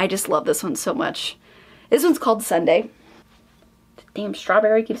 Oh, I just love this one so much. This one's called Sunday. The damn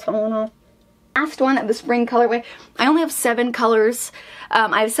strawberry keeps falling off. Last one of the spring colorway. I only have 7 colors.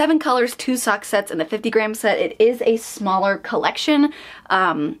 I have 7 colors, 2 sock sets, and the 50-gram set. It is a smaller collection,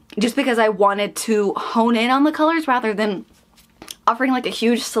 just because I wanted to hone in on the colors rather than offering like a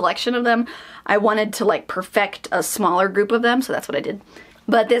huge selection of them. I wanted to like perfect a smaller group of them, so that's what I did.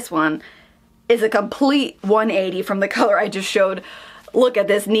 But this one is a complete 180 from the color I just showed. Look at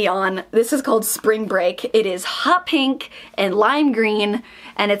this neon. This is called Spring Break. It is hot pink and lime green,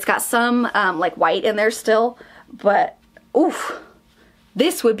 and it's got some like white in there still, but oof.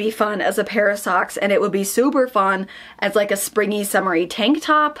 This would be fun as a pair of socks, and it would be super fun as like a springy, summery tank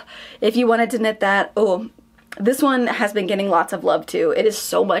top if you wanted to knit that. Oh, this one has been getting lots of love too. It is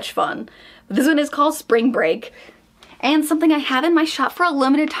so much fun. This one is called Spring Break, and something I have in my shop for a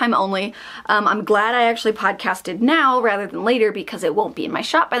limited time only. I'm glad I actually podcasted now rather than later because it won't be in my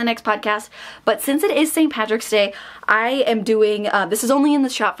shop by the next podcast. But since it is St. Patrick's Day, I am doing, this is only in the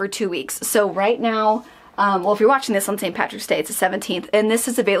shop for 2 weeks. So right now, Well, if you're watching this on St. Patrick's Day, it's the 17th, and this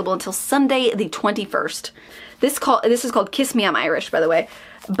is available until Sunday the 21st. This is called Kiss Me, I'm Irish, by the way.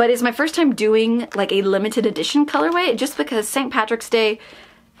 But it's my first time doing like a limited edition colorway, just because St. Patrick's Day,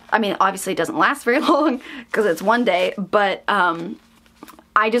 I mean, obviously it doesn't last very long because it's one day, but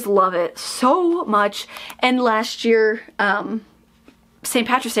I just love it so much. And last year, St.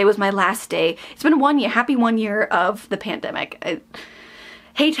 Patrick's Day was my last day. It's been 1 year, happy 1 year of the pandemic. I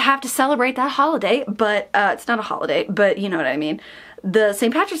hate to have to celebrate that holiday, but it's not a holiday, but you know what I mean. The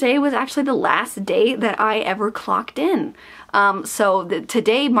St. Patrick's Day was actually the last day that I ever clocked in. So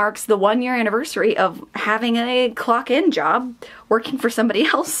today marks the 1 year anniversary of having a clock in job, working for somebody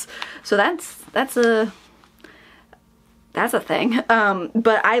else. So that's a thing.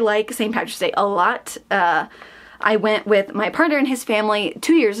 But I like St. Patrick's Day a lot. I went with my partner and his family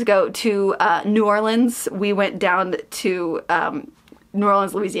 2 years ago to New Orleans. We went down to New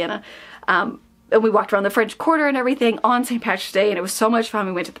Orleans, Louisiana. And we walked around the French Quarter and everything on St. Patrick's Day, and it was so much fun.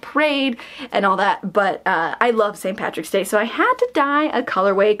 We went to the parade and all that, but I love St. Patrick's Day, so I had to dye a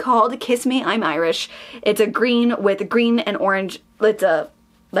colorway called Kiss Me, I'm Irish. It's a green with green and orange. It's a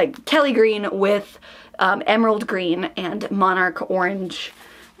like Kelly green with emerald green and monarch orange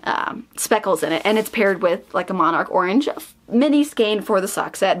speckles in it, and it's paired with like a monarch orange mini skein for the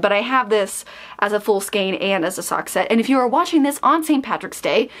sock set, but I have this as a full skein and as a sock set. And if you are watching this on St. Patrick's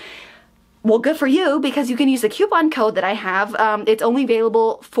Day, well, good for you, because you can use the coupon code that I have. It's only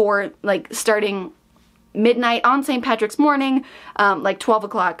available for like starting midnight on St. Patrick's morning, like 12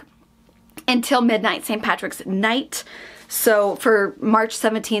 o'clock until midnight St. Patrick's night. So for March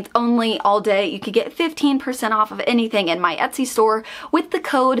 17th only, all day, you could get 15% off of anything in my Etsy store with the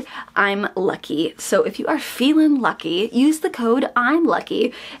code I'm Lucky. So if you are feeling lucky, use the code I'm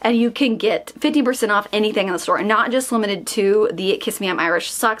Lucky and you can get 50% off anything in the store. Not just limited to the Kiss Me I'm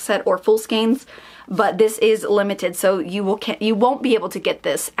Irish sock set or full skeins, but this is limited, so you won't be able to get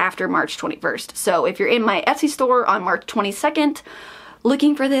this after March 21st. So if you're in my Etsy store on March 22nd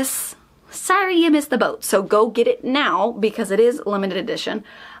looking for this, sorry you missed the boat. So go get it now because it is limited edition.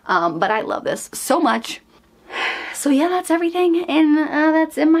 But I love this so much. So yeah, that's everything, and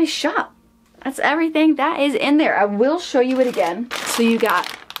that's in my shop. That's everything that is in there. I will show you it again. So you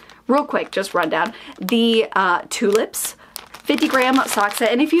got, real quick, just rundown, the tulips 50-gram sock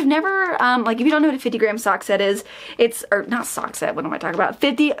set. And if you've never, like if you don't know what a 50-gram sock set is, it's, or not sock set, what am I talking about?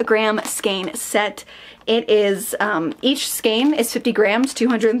 50-gram skein set. It is, each skein is 50 grams,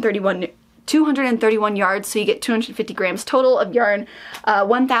 231 yards, so you get 250 grams total of yarn,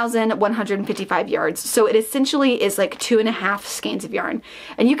 1,155 yards. So it essentially is like 2.5 skeins of yarn.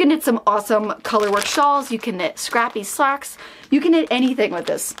 And you can knit some awesome colorwork shawls, you can knit scrappy socks, you can knit anything with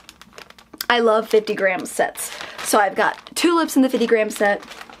this. I love 50-gram sets. So I've got tulips in the 50-gram set,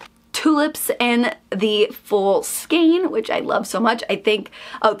 tulips in the full skein, which I love so much. I think,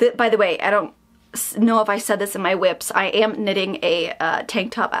 oh, by the way, I don't know if I said this in my whips, I am knitting a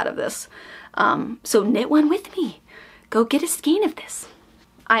tank top out of this. So knit one with me. Go get a skein of this.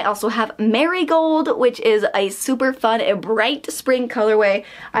 I also have Marigold, which is a super fun and bright spring colorway.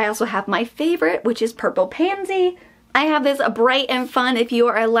 I also have my favorite, which is Purple Pansy. I have this bright and fun. If you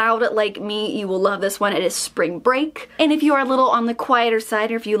are loud like me, you will love this one. It is Spring Break. And if you are a little on the quieter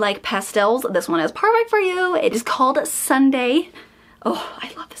side, or if you like pastels, this one is perfect for you. It is called Sunday. Oh,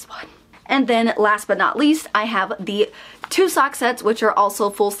 I love this one. And then last but not least, I have the 2 sock sets, which are also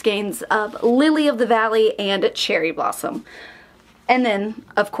full skeins of Lily of the Valley and Cherry Blossom. And then,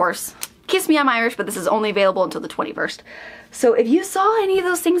 of course, Kiss Me I'm Irish, but this is only available until the 21st. So if you saw any of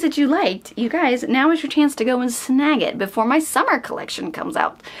those things that you liked, you guys, now is your chance to go and snag it before my summer collection comes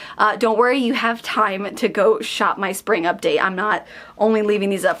out. Don't worry, you have time to go shop my spring update. I'm not only leaving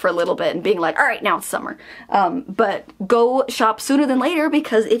these up for a little bit and being like, all right, now it's summer. But go shop sooner than later,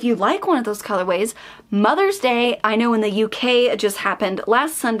 because if you like one of those colorways, Mother's Day, I know in the UK just happened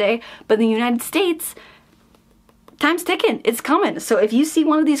last Sunday, but in the United States, time's ticking, it's coming. So if you see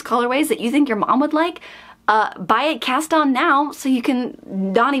one of these colorways that you think your mom would like, buy it cast on now so you can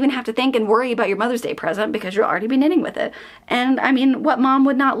not even have to think and worry about your Mother's Day present, because you'll already be knitting with it. And I mean, what mom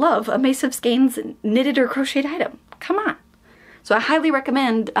would not love a Mace of Skeins knitted or crocheted item? Come on. So I highly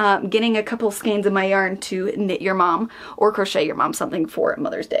recommend getting a couple skeins of my yarn to knit your mom or crochet your mom something for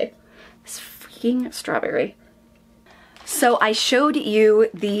Mother's Day. It's freaking strawberry. So I showed you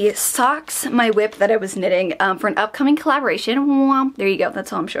the socks, my whip that I was knitting for an upcoming collaboration. There you go,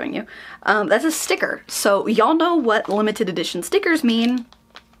 that's all I'm showing you. That's a sticker. So y'all know what limited edition stickers mean.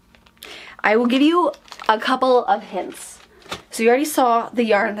 I will give you a couple of hints. So you already saw the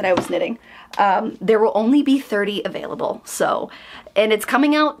yarn that I was knitting. There will only be 30 available, so, and it's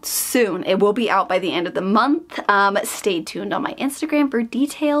coming out soon. It will be out by the end of the month. Stay tuned on my Instagram for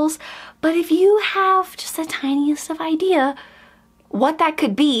details. But if you have just the tiniest of idea what that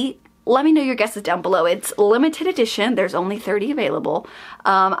could be, let me know your guesses down below. It's limited edition. There's only 30 available.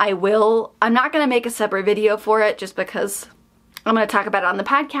 I'm not going to make a separate video for it just because I'm going to talk about it on the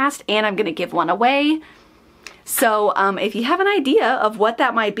podcast and I'm going to give one away. So if you have an idea of what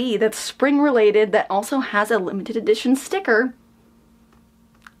that might be that's spring related that also has a limited edition sticker,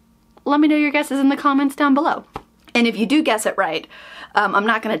 let me know your guesses in the comments down below. And if you do guess it right, I'm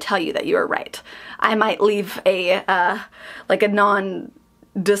not going to tell you that you are right. I might leave a like a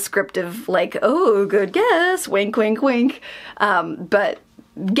non-descriptive, like, oh, good guess, wink, wink, wink. But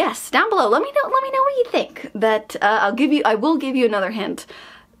guess down below. Let me know what you think. That I will give you another hint.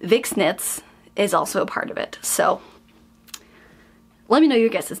 Vix Knits is also a part of it. So let me know your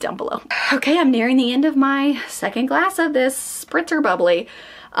guesses down below. Okay, I'm nearing the end of my second glass of this Spritzer Bubbly.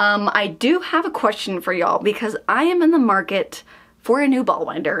 I do have a question for y'all because I am in the market for a new ball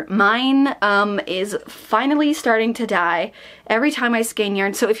winder. Mine is finally starting to die every time I skein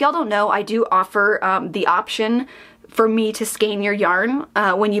yarn. So if y'all don't know, I do offer the option for me to skein your yarn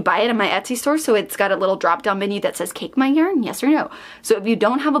when you buy it in my Etsy store. So it's got a little drop down menu that says cake my yarn, yes or no. So if you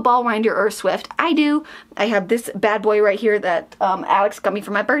don't have a ball winder or a Swift, I do. I have this bad boy right here that Alex got me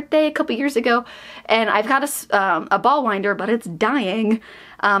for my birthday a couple years ago. And I've got a ball winder, but it's dying.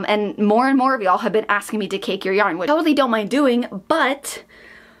 And more of y'all have been asking me to cake your yarn, which I totally don't mind doing, but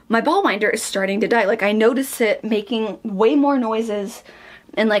my ball winder is starting to die. Like I notice it making way more noises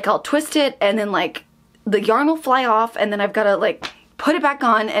and like I'll twist it and then like the yarn will fly off and then I've got to like put it back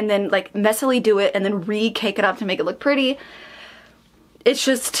on and then like messily do it and then re-cake it up to make it look pretty. It's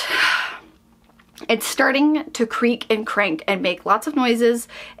just, it's starting to creak and crank and make lots of noises,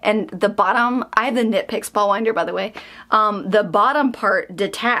 and the bottom, I have the Knit Picks ball winder by the way, the bottom part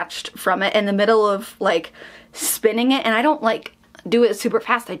detached from it in the middle of like spinning it, and I don't like do it super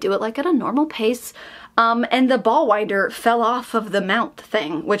fast, I do it like at a normal pace. And the ball winder fell off of the mount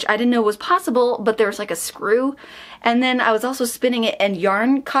thing, which I didn't know was possible, but there was like a screw. And then I was also spinning it and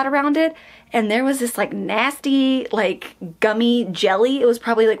yarn caught around it. And there was this like nasty, like gummy jelly. It was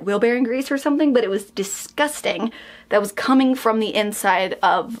probably like wheelbarrow grease or something, but it was disgusting. That was coming from the inside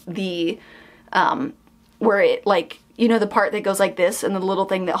of the, where it like, you know, the part that goes like this and the little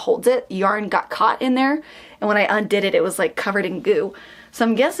thing that holds it, yarn got caught in there. And when I undid it, it was like covered in goo. So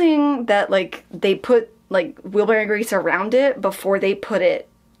I'm guessing that like they put like wheelbarrow grease around it before they put it,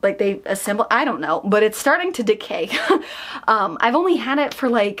 like they assemble, I don't know, but it's starting to decay. I've only had it for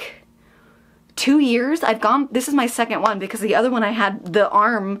like 2 years. This is my second one because the other one I had the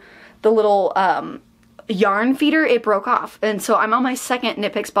arm, the little yarn feeder, it broke off. And so I'm on my second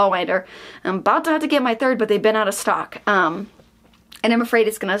Knit Picks ball winder. I'm about to have to get my third, but they've been out of stock. And I'm afraid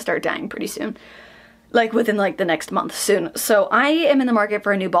it's gonna start dying pretty soon. Like within like the next month soon. So I am in the market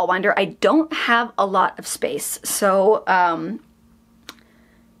for a new ball winder. I don't have a lot of space. So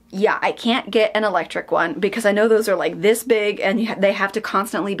yeah, I can't get an electric one because I know those are like this big and they have to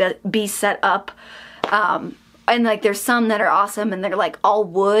constantly be set up. And like there's some that are awesome and they're like all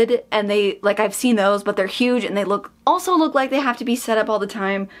wood and they, like I've seen those, but they're huge and they also look like they have to be set up all the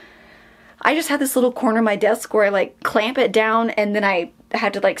time. I just had this little corner of my desk where I like clamp it down and then I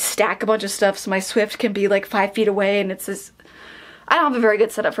had to like stack a bunch of stuff so my Swift can be like 5 feet away, and it's this, I don't have a very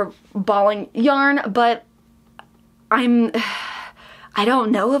good setup for balling yarn, but I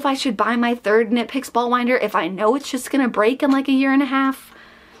don't know if I should buy my third Knit Picks ball winder if I know it's just gonna break in like a year and a half.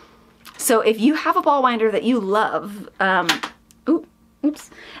 So if you have a ball winder that you love, oops,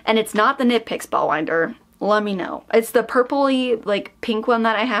 and it's not the Knit Picks ball winder, let me know. It's the purpley, like pink one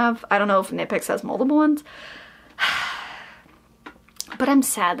that I have. I don't know if Knit Picks has multiple ones. But I'm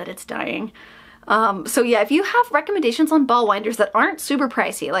sad that it's dying. So yeah, if you have recommendations on ball winders that aren't super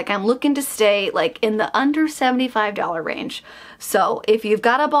pricey, like I'm looking to stay like in the under $75 range. So if you've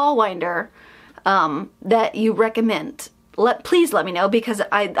got a ball winder that you recommend, please let me know, because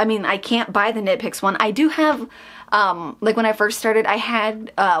I mean, I can't buy the Knit Picks one. I do have, like when I first started, I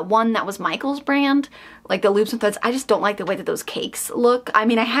had one that was Michael's brand, like the loops and threads. I just don't like the way that those cakes look. I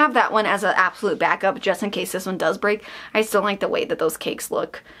mean, I have that one as an absolute backup just in case this one does break. I still like the way that those cakes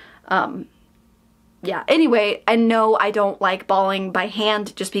look. Yeah, anyway, I know I don't like balling by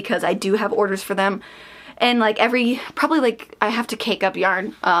hand just because I do have orders for them. And like probably like I have to cake up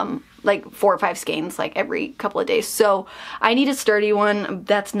yarn, like 4 or 5 skeins like every couple of days. So I need a sturdy one.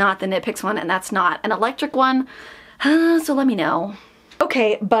 That's not the Knit Picks one, and that's not an electric one. So let me know.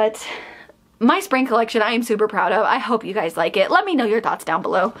 Okay, but my spring collection I am super proud of. I hope you guys like it. Let me know your thoughts down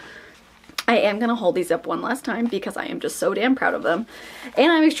below. I am going to hold these up one last time because I am just so damn proud of them.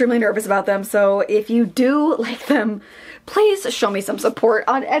 And I'm extremely nervous about them. So if you do like them, please show me some support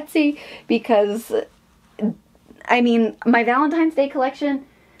on Etsy because, I mean, my Valentine's Day collection,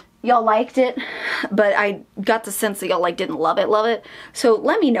 y'all liked it, but I got the sense that y'all like didn't love it. So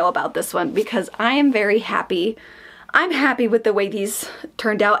let me know about this one because I am very happy. I'm happy with the way these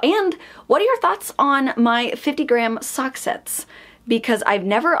turned out. And what are your thoughts on my 50-gram sock sets? Because I've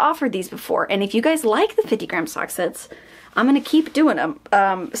never offered these before. And if you guys like the 50-gram sock sets, I'm going to keep doing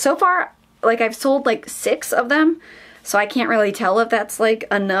them. So far, like I've sold like 6 of them. So I can't really tell if that's like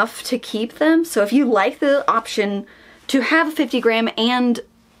enough to keep them. So if you like the option to have a 50-gram and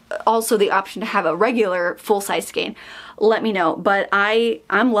also the option to have a regular full-size skein, let me know. But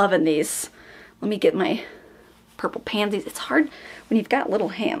I'm loving these. Let me get my purple pansies. It's hard when you've got little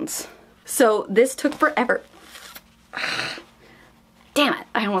hands. So this took forever. Damn it,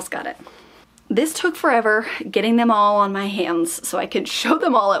 I almost got it. This took forever getting them all on my hands so I could show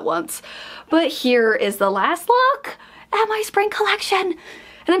them all at once. But here is the last look at my spring collection.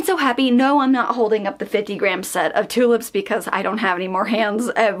 And I'm so happy. No, I'm not holding up the 50-gram set of tulips because I don't have any more hands.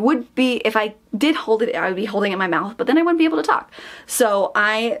 It would be, if I did hold it, I would be holding it in my mouth, but then I wouldn't be able to talk. So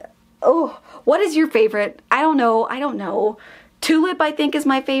what is your favorite? I don't know. Tulip, I think, is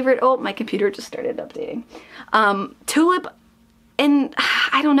my favorite. Oh, my computer just started updating. Tulip, and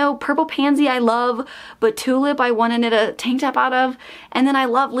I don't know, purple pansy I love, but tulip I want to knit a tank top out of. And then I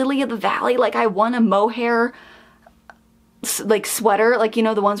love lily of the valley. Like I want a mohair like sweater, like you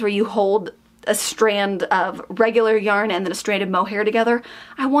know the ones where you hold a strand of regular yarn and then a strand of mohair together.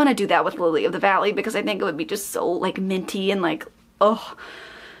 I want to do that with lily of the valley because I think it would be just so like minty and like, oh,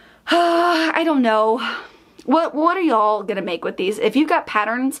 I don't know. What are y'all gonna make with these? If you've got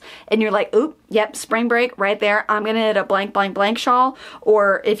patterns and you're like, oop, yep, spring break right there, I'm gonna knit a blank blank blank shawl,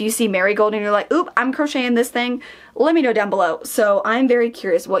 or if you see marigold and you're like, oop, I'm crocheting this thing, let me know down below. So I'm very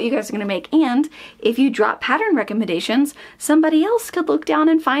curious what you guys are gonna make, and if you drop pattern recommendations, somebody else could look down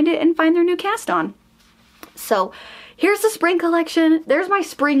and find it and find their new cast on. So here's the spring collection. There's my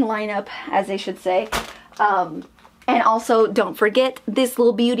spring lineup, as they should say. And also, don't forget, this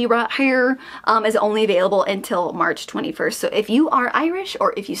little beauty right here is only available until March 21st. So if you are Irish,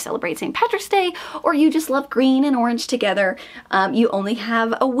 or if you celebrate St. Patrick's Day, or you just love green and orange together, you only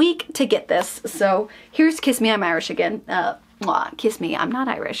have a week to get this. So here's Kiss Me, I'm Irish again. Kiss me, I'm not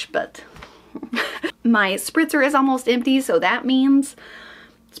Irish, but my spritzer is almost empty, so that means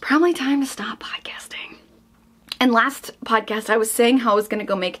it's probably time to stop podcasting. And last podcast, I was saying how I was going to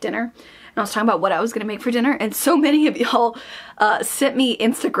go make dinner. And I was talking about what I was going to make for dinner, and so many of y'all sent me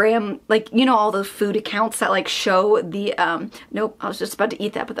Instagram, like, you know, all those food accounts that like show the, nope, I was just about to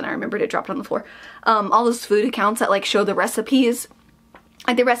eat that, but then I remembered to drop it on the floor. All those food accounts that like show the recipes,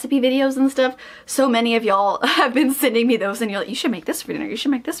 like the recipe videos and stuff. So many of y'all have been sending me those, and you're like, you should make this for dinner, you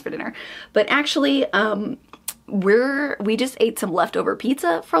should make this for dinner. But actually, we just ate some leftover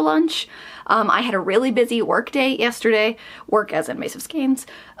pizza for lunch. I had a really busy work day yesterday. Work as in Mace of Skeins.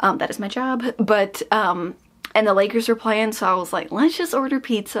 That is my job. But, and the Lakers were playing, so I was like, let's just order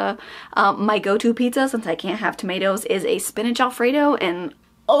pizza. My go-to pizza, since I can't have tomatoes, is a spinach Alfredo, and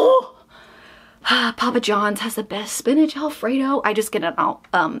oh, Papa John's has the best spinach Alfredo. I just get it out,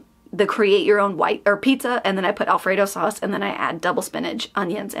 the create your own white or pizza, and then I put Alfredo sauce, and then I add double spinach,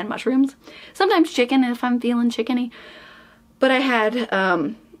 onions, and mushrooms. Sometimes chicken if I'm feeling chickeny. But I had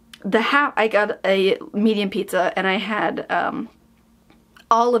I got a medium pizza, and I had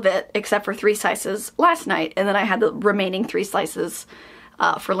all of it except for 3 slices last night, and then I had the remaining 3 slices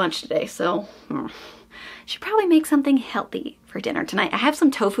for lunch today. So should probably make something healthy for dinner tonight. I have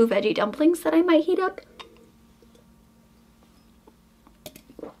some tofu veggie dumplings that I might heat up.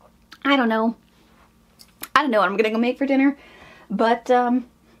 I don't know what I'm gonna go make for dinner, but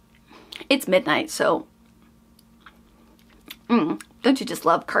it's midnight, so don't you just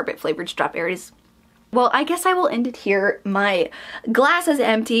love carpet flavored strawberries? Well, I guess I will end it here. My glass is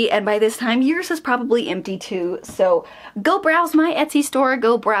empty, and by this time yours is probably empty too. So go browse my Etsy store,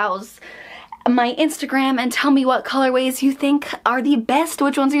 go browse my Instagram, and tell me what colorways you think are the best,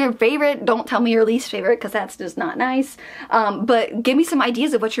 which ones are your favorite. Don't tell me your least favorite, because that's just not nice. But give me some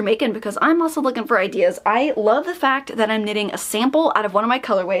ideas of what you're making, because I'm also looking for ideas. I love the fact that I'm knitting a sample out of one of my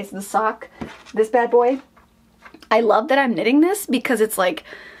colorways, the sock, this bad boy. I love that I'm knitting this because it's like,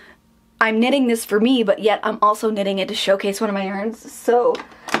 I'm knitting this for me, but yet I'm also knitting it to showcase one of my yarns. So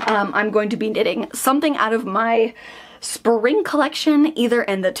I'm going to be knitting something out of my spring collection, either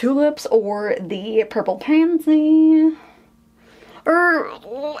in the tulips or the purple pansy. Or,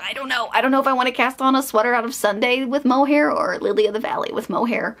 I don't know. I don't know if I want to cast on a sweater out of Sunday with mohair or Lily of the Valley with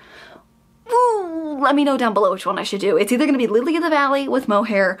mohair. Ooh, let me know down below which one I should do. It's either going to be Lily of the Valley with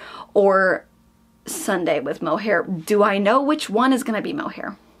mohair or Sunday with mohair. Do I know which one is going to be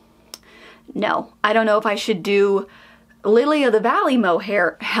mohair? No. I don't know if I should do Lily of the Valley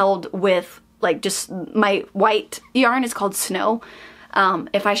mohair held with like just my white yarn is called Snow.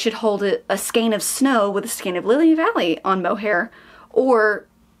 If I should hold a skein of snow with a skein of Lily Valley on mohair, or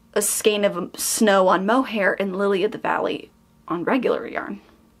a skein of snow on mohair and Lily of the Valley on regular yarn.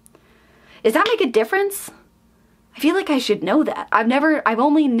 Does that make a difference? I feel like I should know that. I've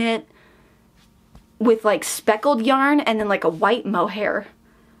only knit with like speckled yarn and then like a white mohair.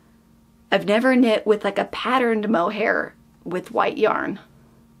 I've never knit with like a patterned mohair with white yarn.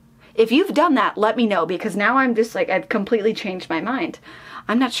 If you've done that, let me know, because now I'm just like, I've completely changed my mind.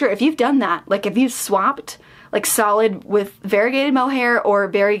 I'm not sure. If you've done that, like if you've swapped like solid with variegated mohair or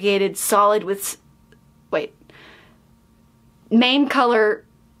variegated solid with, main color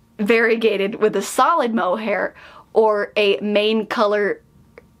variegated with a solid mohair, or a main color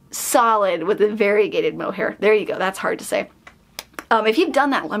solid with a variegated mohair. There you go. That's hard to say. If you've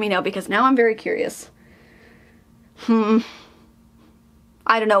done that, let me know, because now I'm very curious.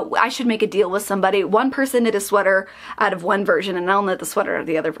 I don't know. I should make a deal with somebody. One person knit a sweater out of one version, and I'll knit the sweater out of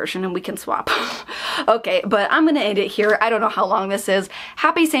the other version, and we can swap. Okay, but I'm going to end it here. I don't know how long this is.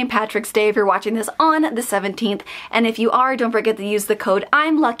 Happy St. Patrick's Day if you're watching this on the 17th. And if you are, don't forget to use the code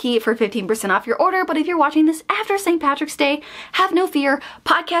I'm Lucky for 15% off your order. But if you're watching this after St. Patrick's Day, have no fear.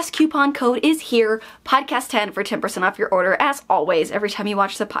 Podcast coupon code is here. Podcast 10 for 10% off your order, as always, every time you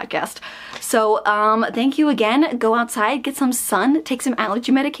watch the podcast. So, thank you again. Go outside, get some sun, take some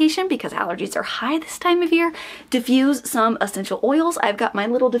allergy medication because allergies are high this time of year. Diffuse some essential oils. I've got my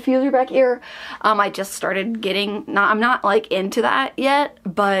little diffuser back here. I just started getting, I'm not like into that yet,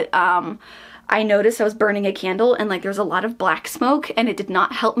 but I noticed I was burning a candle and like there's a lot of black smoke, and it did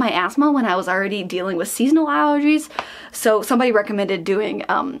not help my asthma when I was already dealing with seasonal allergies. So somebody recommended doing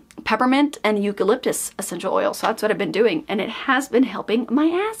peppermint and eucalyptus essential oil. So that's what I've been doing, and it has been helping my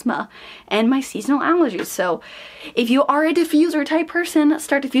asthma and my seasonal allergies. So if you are a diffuser type person,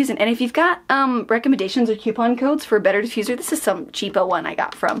 start diffusing. And if you've got recommendations or coupon codes for a better diffuser, this is some cheapo one I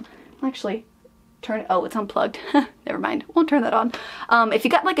got from, actually, oh, it's unplugged. Never mind. Won't turn that on. If you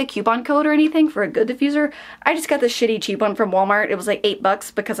got like a coupon code or anything for a good diffuser, I just got this shitty cheap one from Walmart. It was like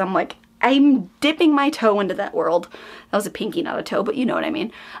 $8 because I'm dipping my toe into that world. That was a pinky, not a toe, but you know what I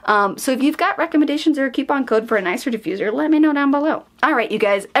mean. So if you've got recommendations or a coupon code for a nicer diffuser, let me know down below. All right, you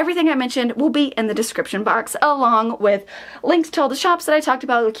guys, everything I mentioned will be in the description box, along with links to all the shops that I talked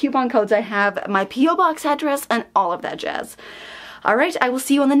about, the coupon codes I have, my P.O. box address, and all of that jazz. Alright, I will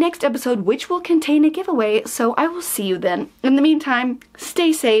see you on the next episode, which will contain a giveaway, so I will see you then. In the meantime,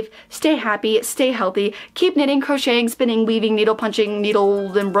 stay safe, stay happy, stay healthy, keep knitting, crocheting, spinning, weaving, needle punching,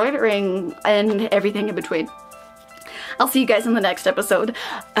 needle embroidering, and everything in between. I'll see you guys in the next episode.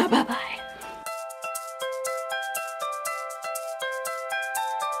 Bye-bye.